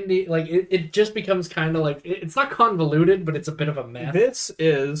find Indy. Like it just becomes kind of like it's not convoluted, but it's a bit of a mess. This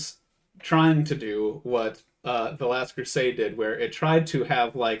is trying to do what The Last Crusade did, where it tried to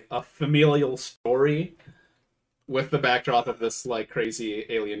have like a familial story with the backdrop of this like crazy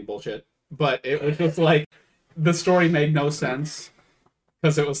alien bullshit, but it was just like the story made no sense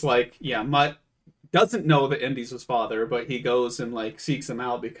because it was like, yeah, Mutt doesn't know that Indy's his father, but he goes and like seeks him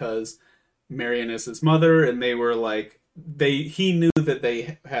out because Marion is his mother, and they were like. He knew that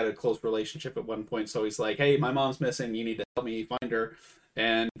they had a close relationship at one point, so he's like, hey, my mom's missing, you need to help me find her,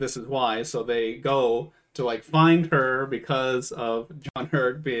 and this is why. So they go to like find her because of John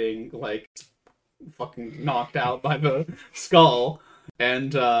Hurt being like fucking knocked out by the skull,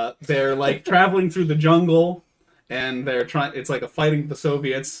 and they're like traveling through the jungle, and they're trying, it's like a fighting the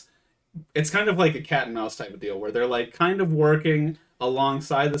Soviets. It's kind of like a cat and mouse type of deal where they're like kind of working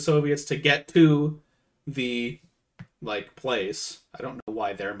alongside the Soviets to get to the like place. I don't know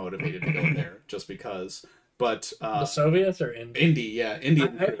why they're motivated to go there, just because. But the Soviets or Indy? Indy.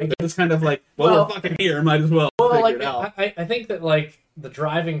 It's kind of like, we're fucking here, might as well figure it out. I think that like the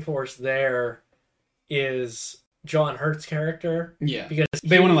driving force there is John Hurt's character. Yeah, because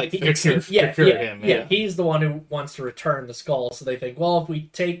they want to like fix him. Yeah, he's the one who wants to return the skull. So they think, well, if we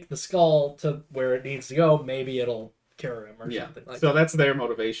take the skull to where it needs to go, maybe it'll cure him or something like that. So that's their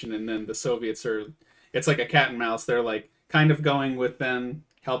motivation, and then the Soviets are. It's like a cat and mouse. They're like kind of going with them,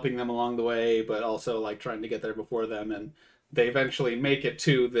 helping them along the way, but also like trying to get there before them. And they eventually make it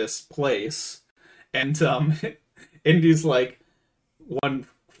to this place. And Indy's like one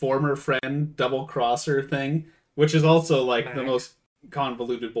former friend double crosser thing, which is also like the most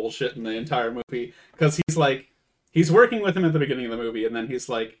convoluted bullshit in the entire movie. Because he's working with him at the beginning of the movie, and then he's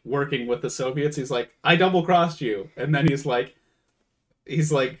like working with the Soviets. He's like, I double crossed you. And then he's like,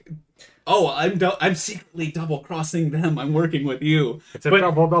 oh, I'm secretly double crossing them. I'm working with you. It's a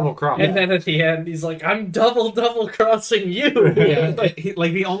double cross. And then at the end, he's like, I'm double crossing you. Yeah,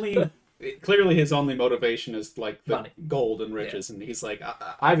 clearly his only motivation is like the money, gold and riches, and he's like,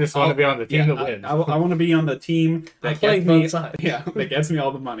 I just want to be on the team that wins. I want to be on the team that gets me. That gets me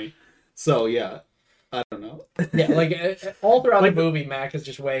all the money. So yeah. I don't know. Yeah, like all throughout the movie, Mac is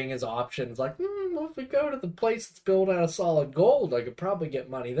just weighing his options. Like, well, if we go to the place that's built out of solid gold, I could probably get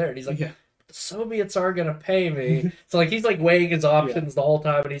money there. And he's like, the Soviets are gonna pay me. So like he's like weighing his options the whole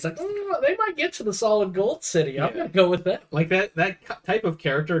time, and he's like, they might get to the solid gold city. I'm gonna go with that. Like that type of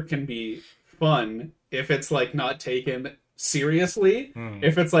character can be fun if it's like not taken seriously.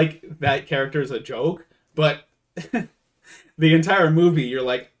 If it's like that character is a joke, but. The entire movie, you're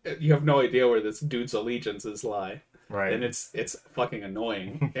like, you have no idea where this dude's allegiances lie. Right. and it's fucking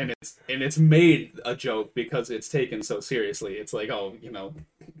annoying, and it's made a joke because it's taken so seriously. It's like, oh,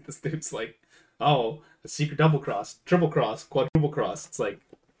 this dude's like, oh, a secret double cross, triple cross, quadruple cross. It's like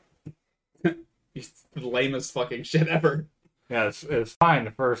it's the lamest fucking shit ever. Yeah, it's fine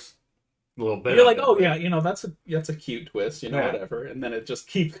the first little bit. You're like, oh yeah, that's a cute twist, whatever, and then it just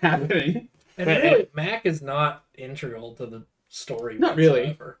keeps happening. And really, Mac is not integral to the story. Not whatsoever.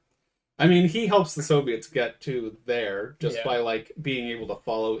 really. I mean, he helps the Soviets get to there just by like being able to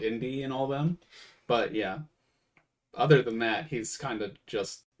follow Indy and all them. But yeah, other than that, he's kind of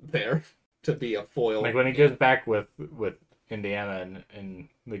just there to be a foil. Like when he goes back with Indiana and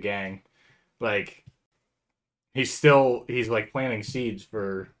the gang, like he's like planting seeds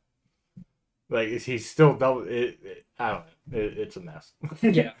for, like he's still double. I don't know. It's a mess.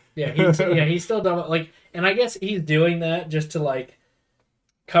 He's still double. Like, and I guess he's doing that just to like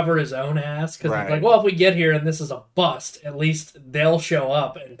cover his own ass because it's like, well, if we get here and this is a bust, at least they'll show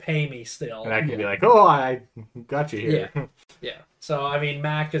up and pay me still. And I can be like, oh, I got you here. Yeah. So I mean,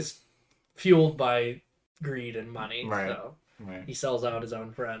 Mac is fueled by greed and money. Right. So he sells out his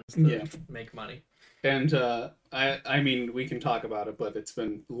own friends to make money. And I mean, we can talk about it, but it's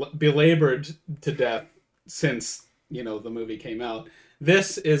been belabored to death since the movie came out.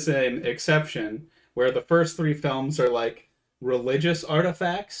 This is an exception where the first three films are like religious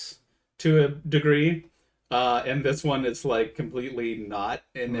artifacts to a degree, and this one is like completely not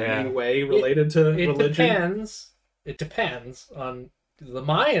in any way related to religion. It depends on the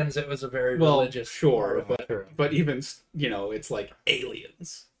Mayans. It was a very religious, sure, but even it's like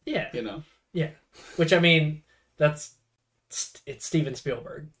aliens. Yeah, Yeah, which I mean, it's Steven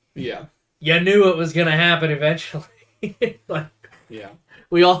Spielberg. Yeah, you knew it was gonna happen eventually. Like, yeah,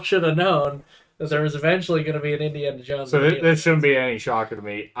 we all should have known that there was eventually going to be an Indiana Jones. So this shouldn't be any shocker to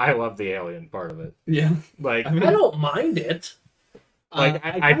me. I love the alien part of it. Yeah, like I don't mind it. Like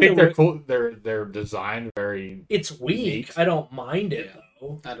I think they're cool. They're designed very. It's weak. Unique. I don't mind it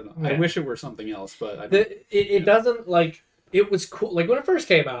though. I don't know. I wish it were something else, but it doesn't like. It was cool. Like when it first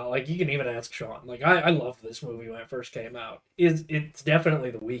came out. Like you can even ask Sean. Like I loved this movie when it first came out. It's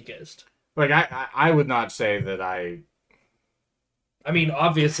definitely the weakest. Like I would not say that I mean,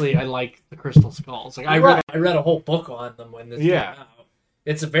 obviously, I like the Crystal Skulls. Like I read a whole book on them when this came out.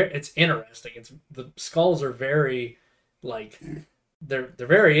 It's interesting. The skulls are very, like, they're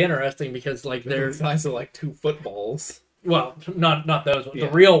very interesting because like they're the size of like 2 footballs. Well, not those ones.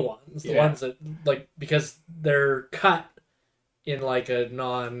 The real ones, the ones that like because they're cut in like in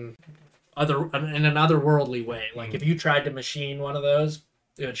an otherworldly way. Like if you tried to machine one of those,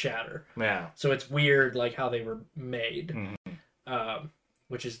 it would shatter. Yeah. So it's weird, like how they were made.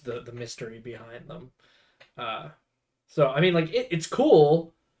 Which is the mystery behind them. So I mean, like it's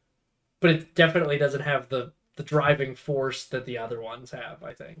cool, but it definitely doesn't have the driving force that the other ones have.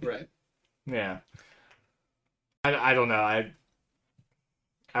 I think. Right. Yeah. I don't know.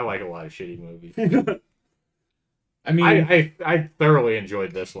 I like a lot of shitty movies. I mean, I thoroughly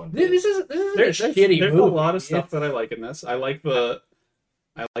enjoyed this one. This is a shitty movie. There's a lot of stuff that I like in this. I like the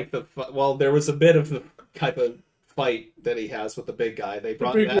well, there was a bit of the type of fight that he has with the big guy. They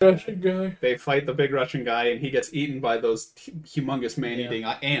brought that Russian guy. They fight the big Russian guy, and he gets eaten by those humongous man-eating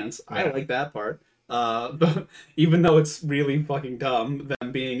ants. Yeah. I like that part. But even though it's really fucking dumb,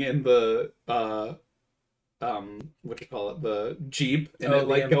 them being in the what do you call it, the Jeep, and it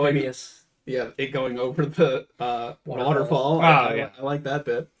like going, it going over the waterfall. I like that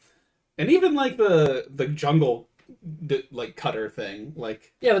bit, and even like the jungle. Like cutter thing,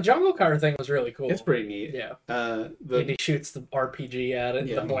 like the jungle cutter thing was really cool. It's pretty neat. Yeah, and he shoots the RPG at it,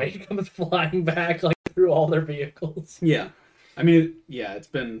 and the blade comes flying back like through all their vehicles. Yeah, I mean, it's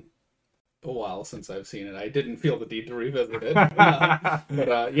been a while since I've seen it. I didn't feel the need to revisit it,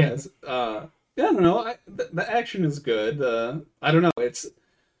 but yes, I don't know. The action is good. I don't know.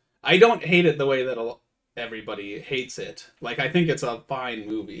 I don't hate it the way that everybody hates it. Like I think it's a fine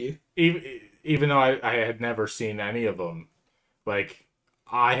movie. Even though I had never seen any of them, like,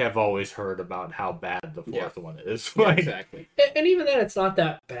 I have always heard about how bad the fourth one is. Like, exactly. And even then, it's not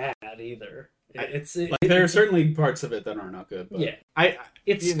that bad either. There are certainly parts of it that are not good. But...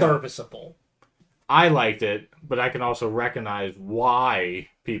 it's serviceable. I liked it, but I can also recognize why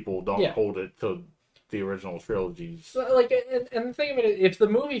people don't hold it to the original trilogies. So, like, and the thing of it, if the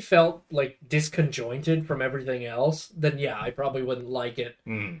movie felt, like, disconjointed from everything else, then I probably wouldn't like it.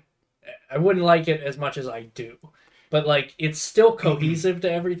 I wouldn't like it as much as I do. But, like, it's still cohesive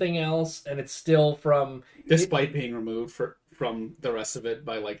to everything else, and it's still from... Despite being removed from the rest of it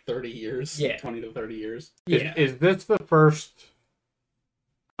by, like, 30 years. 20 to 30 years. Is this the first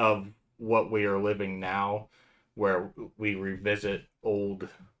of what we are living now where we revisit old,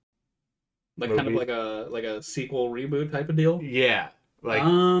 Like kind of movies. like a sequel reboot type of deal. Yeah. Like,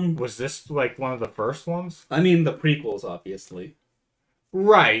 Um, was this like one of the first ones? I mean the prequels, obviously.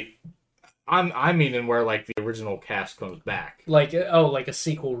 Right. I mean, in where like the original cast comes back. Like like a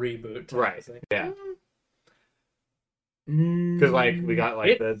sequel reboot type Right. of thing. Yeah. Because like we got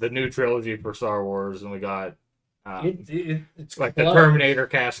like It- the new trilogy for Star Wars, and we got It's like the close. Terminator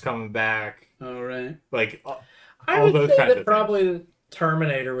cast coming back. All right. Like I all would those say kinds that of probably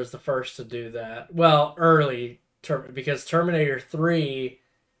Terminator was the first to do that. Well, because Terminator 3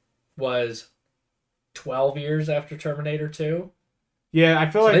 was 12 years after Terminator 2. yeah, I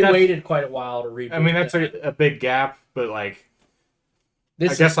feel So like they that's, waited quite a while to reboot. I mean, that's that. a big gap, but like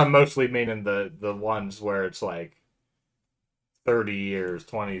This I guess I'm mostly meaning the ones where it's like 30 years,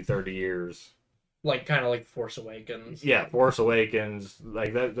 20, 30 years. like kind of like Force Awakens. Yeah, Force Awakens,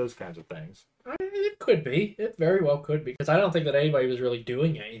 like those kinds of things. It could be. It very well could be because I don't think that anybody was really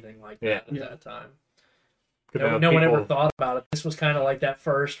doing anything like that at that time. No one ever thought about it. This was kind of like that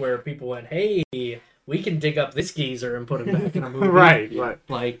first where people went, "Hey, we can dig up this geezer and put him back in a movie." Right.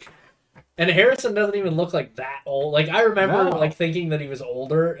 Like, and Harrison doesn't even look like that old. Like I remember, No. like thinking that he was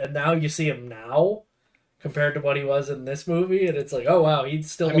older, and now you see him now compared to what he was in this movie, and it's like, oh wow, he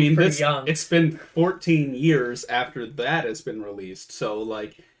still looks pretty young. It's been 14 years after that has been released, so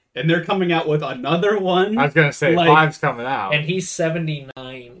like, and they're coming out with another one. I was gonna say Like- 5's coming out, And he's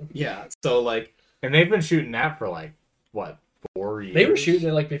 79. Yeah, so like, and they've been shooting that for like what 4 years. They were shooting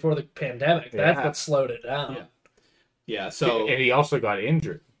it like before the pandemic. That's Yeah. what slowed it down. Yeah. yeah, so and he also got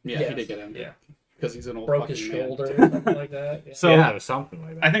injured. yeah, Yes. he did get him. Yeah. Because he's an old Broke fucking his man. shoulder or something like that. Yeah. So Yeah, it was something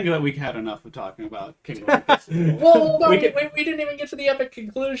like that. I think that we had enough of talking about Kingdom Hearts. Well, no, We we, could- we didn't even get to the epic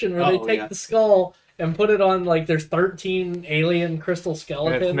conclusion where they Oh, take yeah. the skull and put it on, like, there's 13 alien crystal And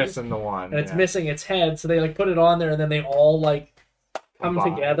skeletons. it's missing the one. and it's yeah. missing its head, so they, like, put it on there, and then they all, like, come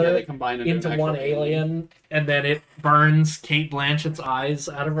Combine. together Yeah, they combine into an one actual alien, and then it burns Kate Blanchett's eyes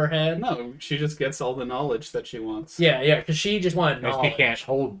out of her head. No, she just gets all the knowledge that she wants. Yeah, because she just wanted And knowledge. she can't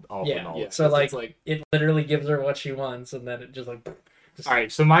hold all the Yeah, knowledge. Yeah, So, 'cause like, it's like it literally gives her what she wants, and then it just, like... All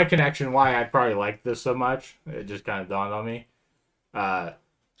right, so my connection, why I probably like this so much, it just kind of dawned on me.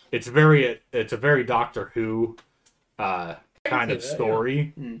 It's a very Doctor Who kind see of that,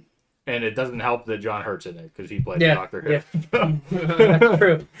 story, yeah. and it doesn't help that John Hurt's in it because he played Yeah, Doctor Who. yeah. That's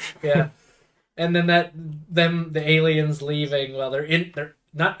true. Yeah. And then the aliens leaving, well, they're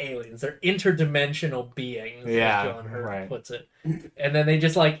not aliens, they're interdimensional beings, Yeah, as John Hurt right. puts it. And then they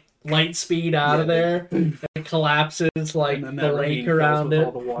just like light speed out of there, and it collapses like And then the that lake ravine fills around with it.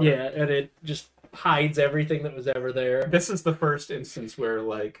 all the water. Yeah, and it just hides everything that was ever there. This is the first instance where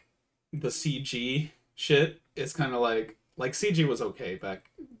like the CG shit is kind of like CG was okay back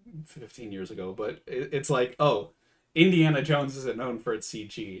 15 years ago, but it's like, oh, Indiana Jones isn't known for its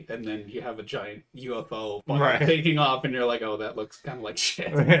CG, and then you have a giant UFO Right. taking off, and you're like, oh, that looks kind of like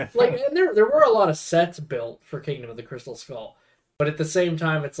shit. Like, and there were a lot of sets built for Kingdom of the Crystal Skull, but at the same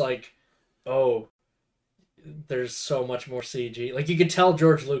time, it's like, oh, there's so much more CG. Like, you could tell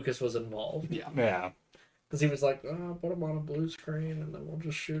George Lucas was involved Yeah. Yeah. because he was like, oh, put him on a blue screen and then we'll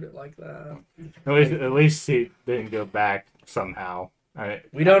just shoot it like that. At least he didn't go back somehow.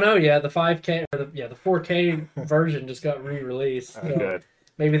 We don't know yet. The 5K or the 4K version just got re-released. So Good.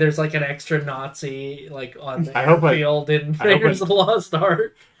 maybe there's like an extra Nazi like on the I hope it- field in I hope Raiders it- of the Lost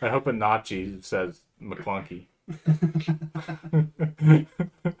Ark. I hope a Nazi says McClunky.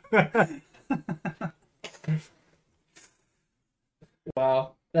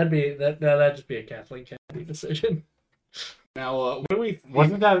 Wow, that'd just be a Kathleen Kennedy decision. Now, what do we?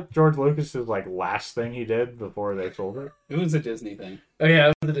 Wasn't that George Lucas's like last thing he did before they sold it? It was a Disney thing. Oh yeah,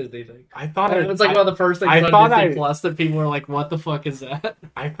 it was the Disney thing. I thought It was like one of the first things I on thought Disney I- Plus that people were like, "What the fuck is that?"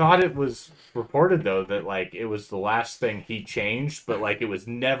 I thought it was reported though that like it was the last thing he changed, but like it was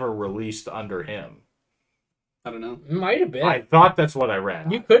never released under him. I don't know. It might have been. I thought that's what I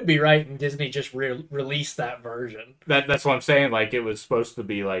read. You could be right, and Disney just released that version. That's what I'm saying. Like it was supposed to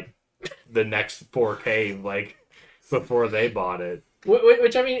be like the next 4K like before they bought it.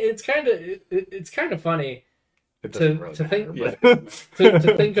 Which I mean, it's kind of funny It To- doesn't really to think- matter, but-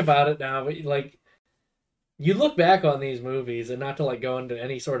 to think about it now. But like, you look back on these movies, and not to like go into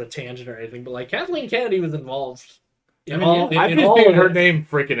any sort of tangent or anything, but like Kathleen Kennedy was involved in I've in just all seen of her it- name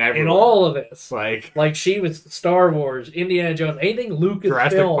freaking everywhere. in all of this. like She was Star Wars, Indiana Jones, anything Lucasfilm.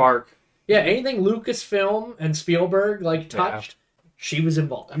 Jurassic Park. Yeah, anything Lucasfilm and Spielberg like touched, she was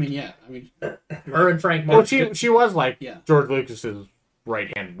involved. I mean, yeah. I mean, Her and Frank Well, Martin. she was like Yeah. George Lucas's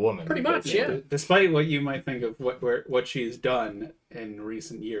right-hand woman. Pretty much, basically. yeah. Despite what you might think of what she's done in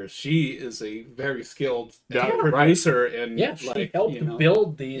recent years, she is a very skilled producer, and Yeah, she helped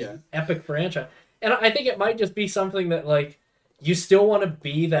build these epic franchise. And I think it might just be something that, like, you still want to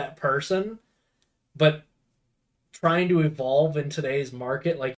be that person, but trying to evolve in today's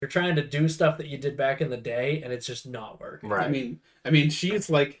market, like, you're trying to do stuff that you did back in the day, and it's just not working. Right. I mean, she's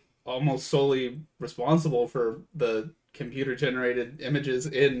like almost solely responsible for the computer-generated images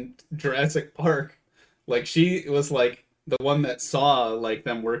in Jurassic Park. Like, she was like the one that saw like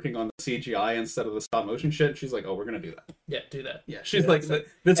them working on the CGI instead of the stop motion shit. She's like, "Oh, we're gonna do that." Yeah, do that. Yeah, she's do like, that.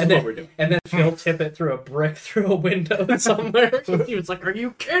 "This is what we're doing." And then Phil Tippett threw a brick through a window somewhere. He was like, "Are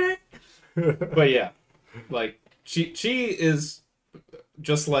you kidding?" But yeah, like she is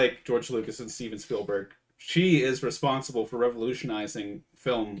just like George Lucas and Steven Spielberg. She is responsible for revolutionizing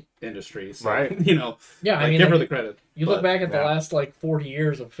film industry. So, right. You know, yeah, like, give her the credit. You look back at the last like 40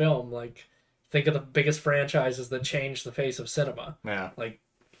 years of film, like think of the biggest franchises that changed the face of cinema. Yeah. Like,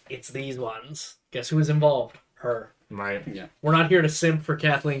 it's these ones. Guess who was involved? Her. Right. Yeah. We're not here to simp for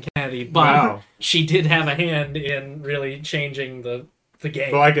Kathleen Kennedy, but she did have a hand in really changing the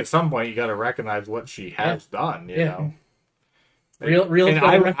game. But like at some point, you got to recognize what she has done. You know. Real. And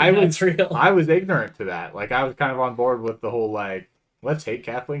I was real. I was ignorant to that. Like I was kind of on board with the whole like, let's hate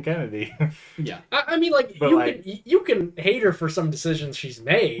Kathleen Kennedy. Yeah. I mean, like, you can hate her for some decisions she's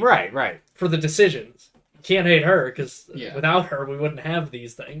made. Right. For the decisions. You can't hate her, because without her, we wouldn't have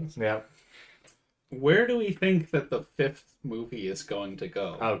these things. Yeah. Where do we think that the fifth movie is going to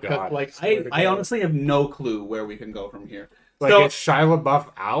go? Oh, God. Like, I honestly have no clue where we can go from here. Like, so, is Shia LaBeouf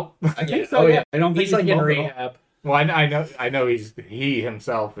out? I think so. Yeah. I don't think he's like in rehab. Well, I know he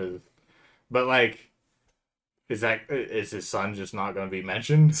himself is, but like, is his son just not going to be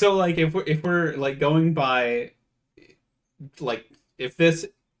mentioned? So like, if we're like going by, like, if this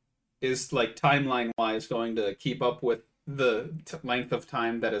is like timeline wise going to keep up with the length of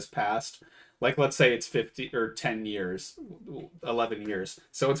time that has passed, like let's say it's 50 or 10 years, 11 years,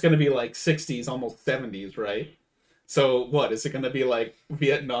 so it's going to be like 60s, almost 70s, right? So what is it going to be, like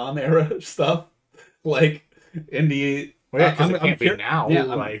Vietnam era stuff, like? Indy, well, yeah, because it can't be now.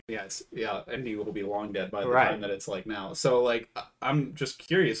 Yeah, Indy will be long dead by the time that it's like now. So, like, I'm just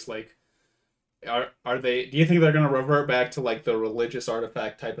curious, like, are they? Do you think they're gonna revert back to like the religious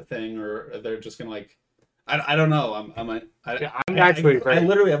artifact type of thing, or are they just gonna like? I don't know. I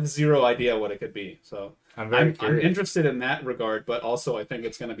literally have zero idea what it could be. So I'm interested in that regard, but also I think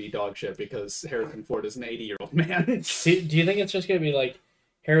it's gonna be dog shit because Harrison Ford is an 80-year-old man. Do you think it's just gonna be like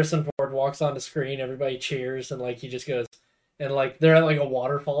Harrison Ford walks on the screen, everybody cheers, and like he just goes, and like they're at like a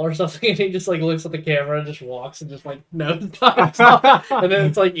waterfall or something, and he just like looks at the camera and just walks and just like nose dives off, and then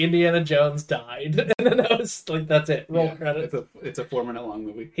it's like Indiana Jones died, and then that was like that's it. Roll credits. It's a 4-minute long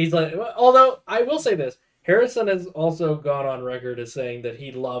movie. He's like, although I will say this, Harrison has also gone on record as saying that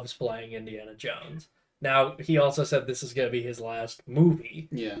he loves playing Indiana Jones. Now he also said this is gonna be his last movie.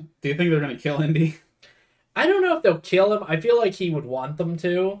 Yeah. Do you think they're gonna kill Indy? I don't know if they'll kill him. I feel like he would want them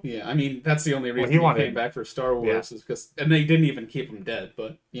to. Yeah, I mean, that's the only reason he came back for Star Wars is because... And they didn't even keep him dead,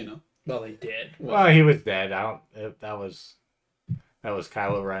 but, you know. Well, they did. Well, he was dead. That was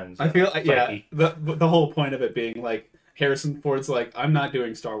Kylo Ren's. I feel like, the whole point of it being, like, Harrison Ford's like, I'm not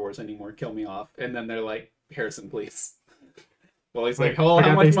doing Star Wars anymore, kill me off. And then they're like, Harrison, please. Well, he's like, how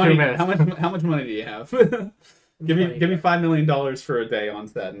much money? How much money do you have? give me $5 million for a day on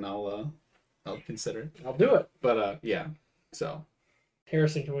set, and I'll consider it. I'll do it. But yeah, so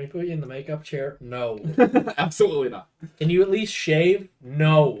Harrison, can we put you in the makeup chair? No. Absolutely not. Can you at least shave?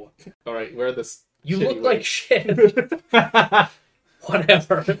 No. All right, wear this. You look like shit.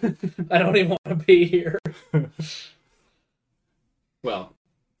 Whatever. I don't even want to be here. Well,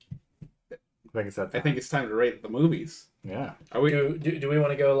 I think it's time to rate the movies. Yeah. Are we? Do we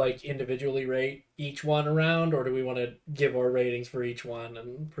want to go like individually rate each one around, or do we want to give our ratings for each one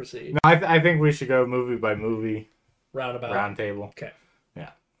and proceed? No, I think we should go movie by movie. Roundabout. Round table. Okay.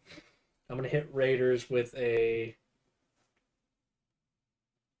 Yeah. I'm gonna hit Raiders with an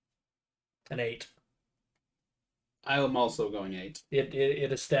 8. I'm also going 8.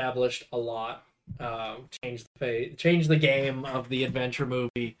 It established a lot. Changed the game of the adventure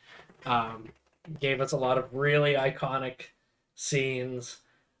movie. Gave us a lot of really iconic scenes,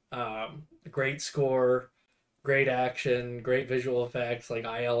 great score, great action, great visual effects. Like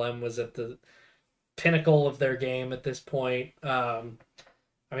ILM was at the pinnacle of their game at this point. I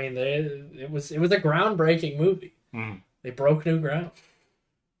mean, it was a groundbreaking movie. Mm. They broke new ground.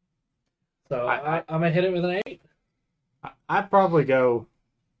 So I'm gonna hit it with an 8. I'd probably go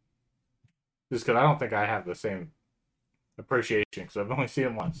just because I don't think I have the same appreciation because I've only seen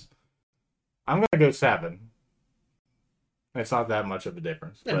it once. I'm gonna go 7. It's not that much of a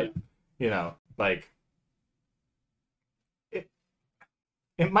difference, but you know, like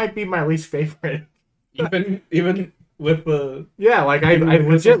it might be my least favorite. Even with the like I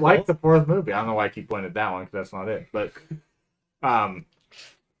legit like the 4th movie. I don't know why I keep pointing at that one because that's not it. But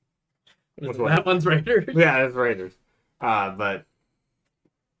that one's Raiders. Yeah, it's Raiders. But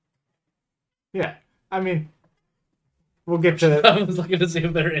yeah, I mean, we'll get to. I was looking to see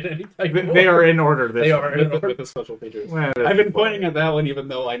if they're in any type of They are in order. They are in order with the special features. Well, I've been pointing at that one, even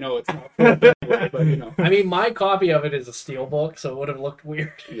though I know it's not. Anyway, but you know, I mean, my copy of it is a steelbook, so it would have looked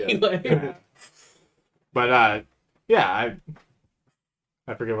weird. Yeah. Anyway. But yeah,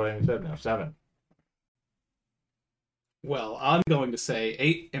 I forget what I even said now. 7. well, I'm going to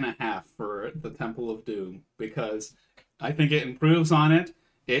say 8.5 for the Temple of Doom because I think it improves on it.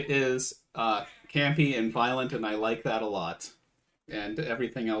 It is campy and violent, and I like that a lot. And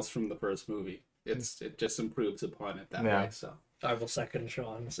everything else from the first movie, it just improves upon it that way. So I will second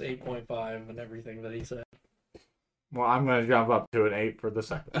Sean's 8.5 and everything that he said. Well, I'm going to jump up to an 8 for the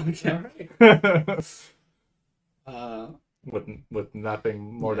second. okay. With nothing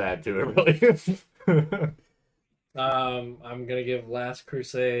more to add to it, really. I'm gonna give Last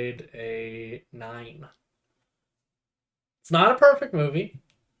Crusade a 9. It's not a perfect movie,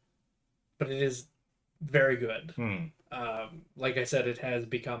 but it is very good. Like I said, it has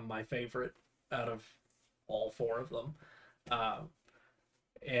become my favorite out of all 4 of them.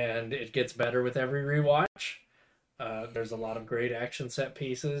 And it gets better with every rewatch. There's a lot of great action set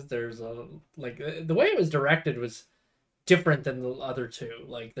pieces. There's the way it was directed was different than the other 2.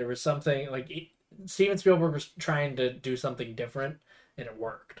 Like there was something Steven Spielberg was trying to do something different, and it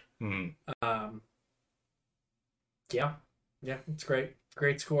worked. Yeah, it's great.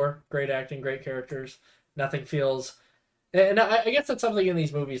 Great score, great acting, great characters. Nothing feels, and I guess that's something in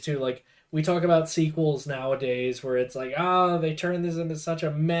these movies too. Like we talk about sequels nowadays, where it's like, they turn this into such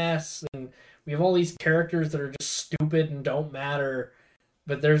a mess, and we have all these characters that are just stupid and don't matter.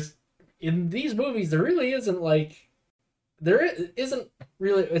 But in these movies, there really isn't really,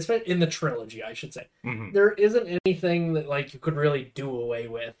 it's in the trilogy, I should say. There isn't anything that you could really do away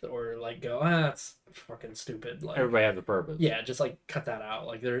with or go, it's fucking stupid. Everybody has a purpose. Yeah, just cut that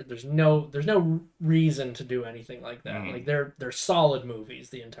out. There's no reason to do anything like that. They're solid movies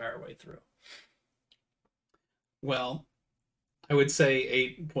the entire way through. Well, I would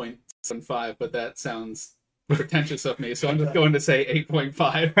say 8.75, but that sounds pretentious of me, so I'm just going to say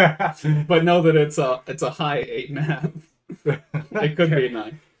 8.5. But know that it's a high 8.5. It could be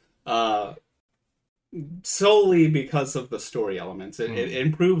a 9. Solely because of the story elements. It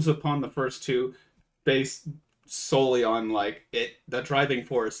improves upon the first 2 based solely on the driving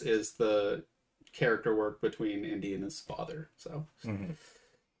force is the character work between Indy and his father. So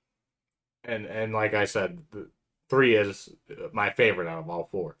and like I said, 3 is my favorite out of all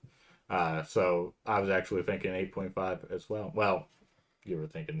 4. So I was actually thinking 8.5 as well. Well, you were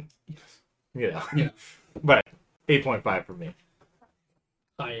thinking yeah. But 8.5 for me.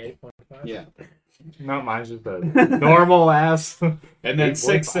 High 8.5. Yeah. No, mine's just a normal ass. And then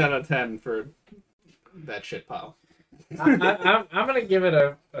 6 out of 10 for that shit pile. I'm gonna give it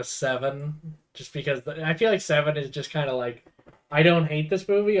a 7, just because I feel like 7 is just kind of I don't hate this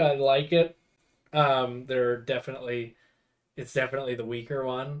movie. I like it. It's definitely the weaker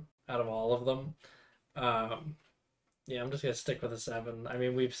one out of all of them. Yeah, I'm just gonna stick with a 7. I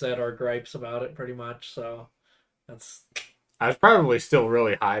mean, we've said our gripes about it pretty much, so that's. I was probably still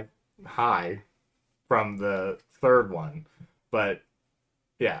really high from the 3rd one, but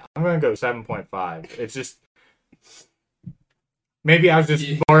yeah, I'm gonna go 7.5. It's just maybe I was just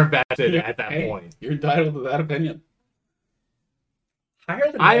more invested at that point. You're entitled to that opinion.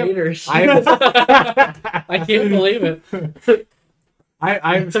 Higher than Raiders. I can't believe it.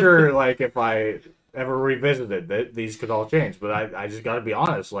 I'm sure, if I ever revisited it, these could all change. But I just got to be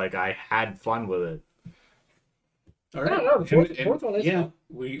honest. I had fun with it. All right. No, the fourth one is fun.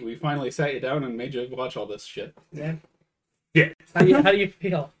 We finally sat you down and made you watch all this shit. Yeah. Yeah. How do you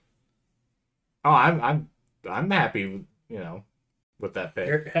feel? Oh, I'm happy. With that pick.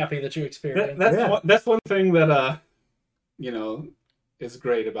 You're happy that you experienced. That's one thing that is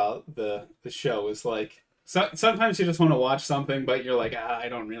great about the show is sometimes you just want to watch something, but you're like, I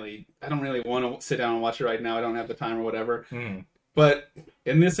don't really want to sit down and watch it right now. I don't have the time or whatever. But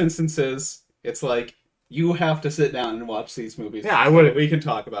in this instances, it's you have to sit down and watch these movies. Yeah, I would. We can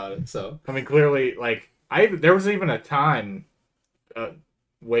talk about it. So I mean, clearly, there was even a time,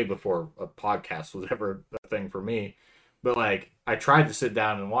 way before a podcast was ever a thing for me, but I tried to sit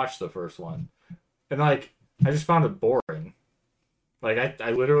down and watch the first one, and I just found it boring. Like,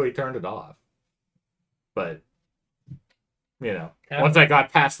 I literally turned it off. But, you know, once I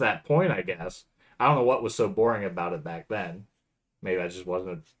got past that point, I guess, I don't know what was so boring about it back then. Maybe I just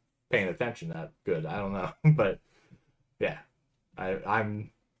wasn't paying attention that good. I don't know. But, yeah,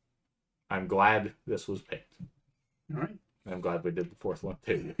 I'm glad this was picked. All right. I'm glad we did the fourth one,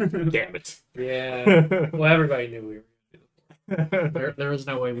 too. Damn it. Yeah. Well, everybody knew we were. There was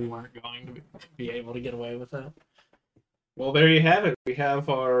no way we weren't going to be able to get away with that. Well, there you have it. We have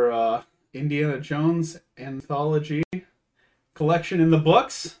our Indiana Jones Anthology collection in the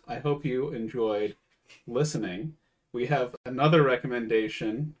books. I hope you enjoyed listening. We have another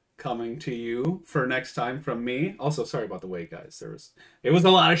recommendation coming to you for next time from me. Also, sorry about the wait, guys. It was a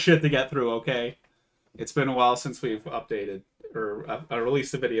lot of shit to get through, okay? It's been a while since we've updated or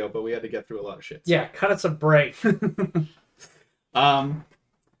released a video, but we had to get through a lot of shit. Yeah, cut us a break.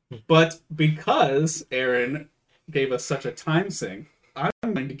 But because Aaron gave us such a time sink, I'm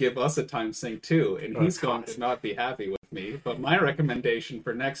going to give us a time sink too, and he's going to not be happy with me. But my recommendation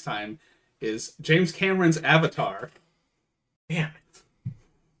for next time is James Cameron's Avatar. Damn it.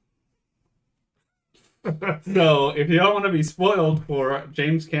 So, if you don't want to be spoiled for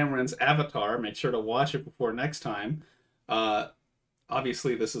James Cameron's Avatar, make sure to watch it before next time.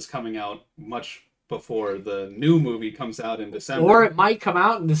 Obviously, this is coming out much before the new movie comes out in December. Or it might come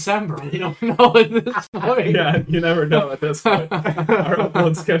out in December. We don't know at this point. Yeah, you never know at this point. Our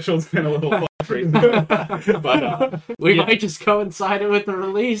upload schedule's been a little fluctuating. But we might just coincide it with the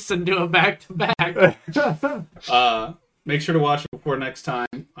release and do a back-to-back. Make sure to watch it before next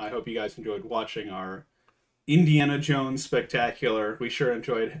time. I hope you guys enjoyed watching our Indiana Jones Spectacular. We sure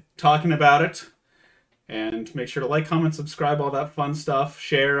enjoyed talking about it. And make sure to like, comment, subscribe, all that fun stuff.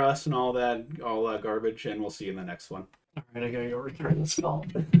 Share us and all that garbage. And we'll see you in the next one. All right, I gotta go return this call.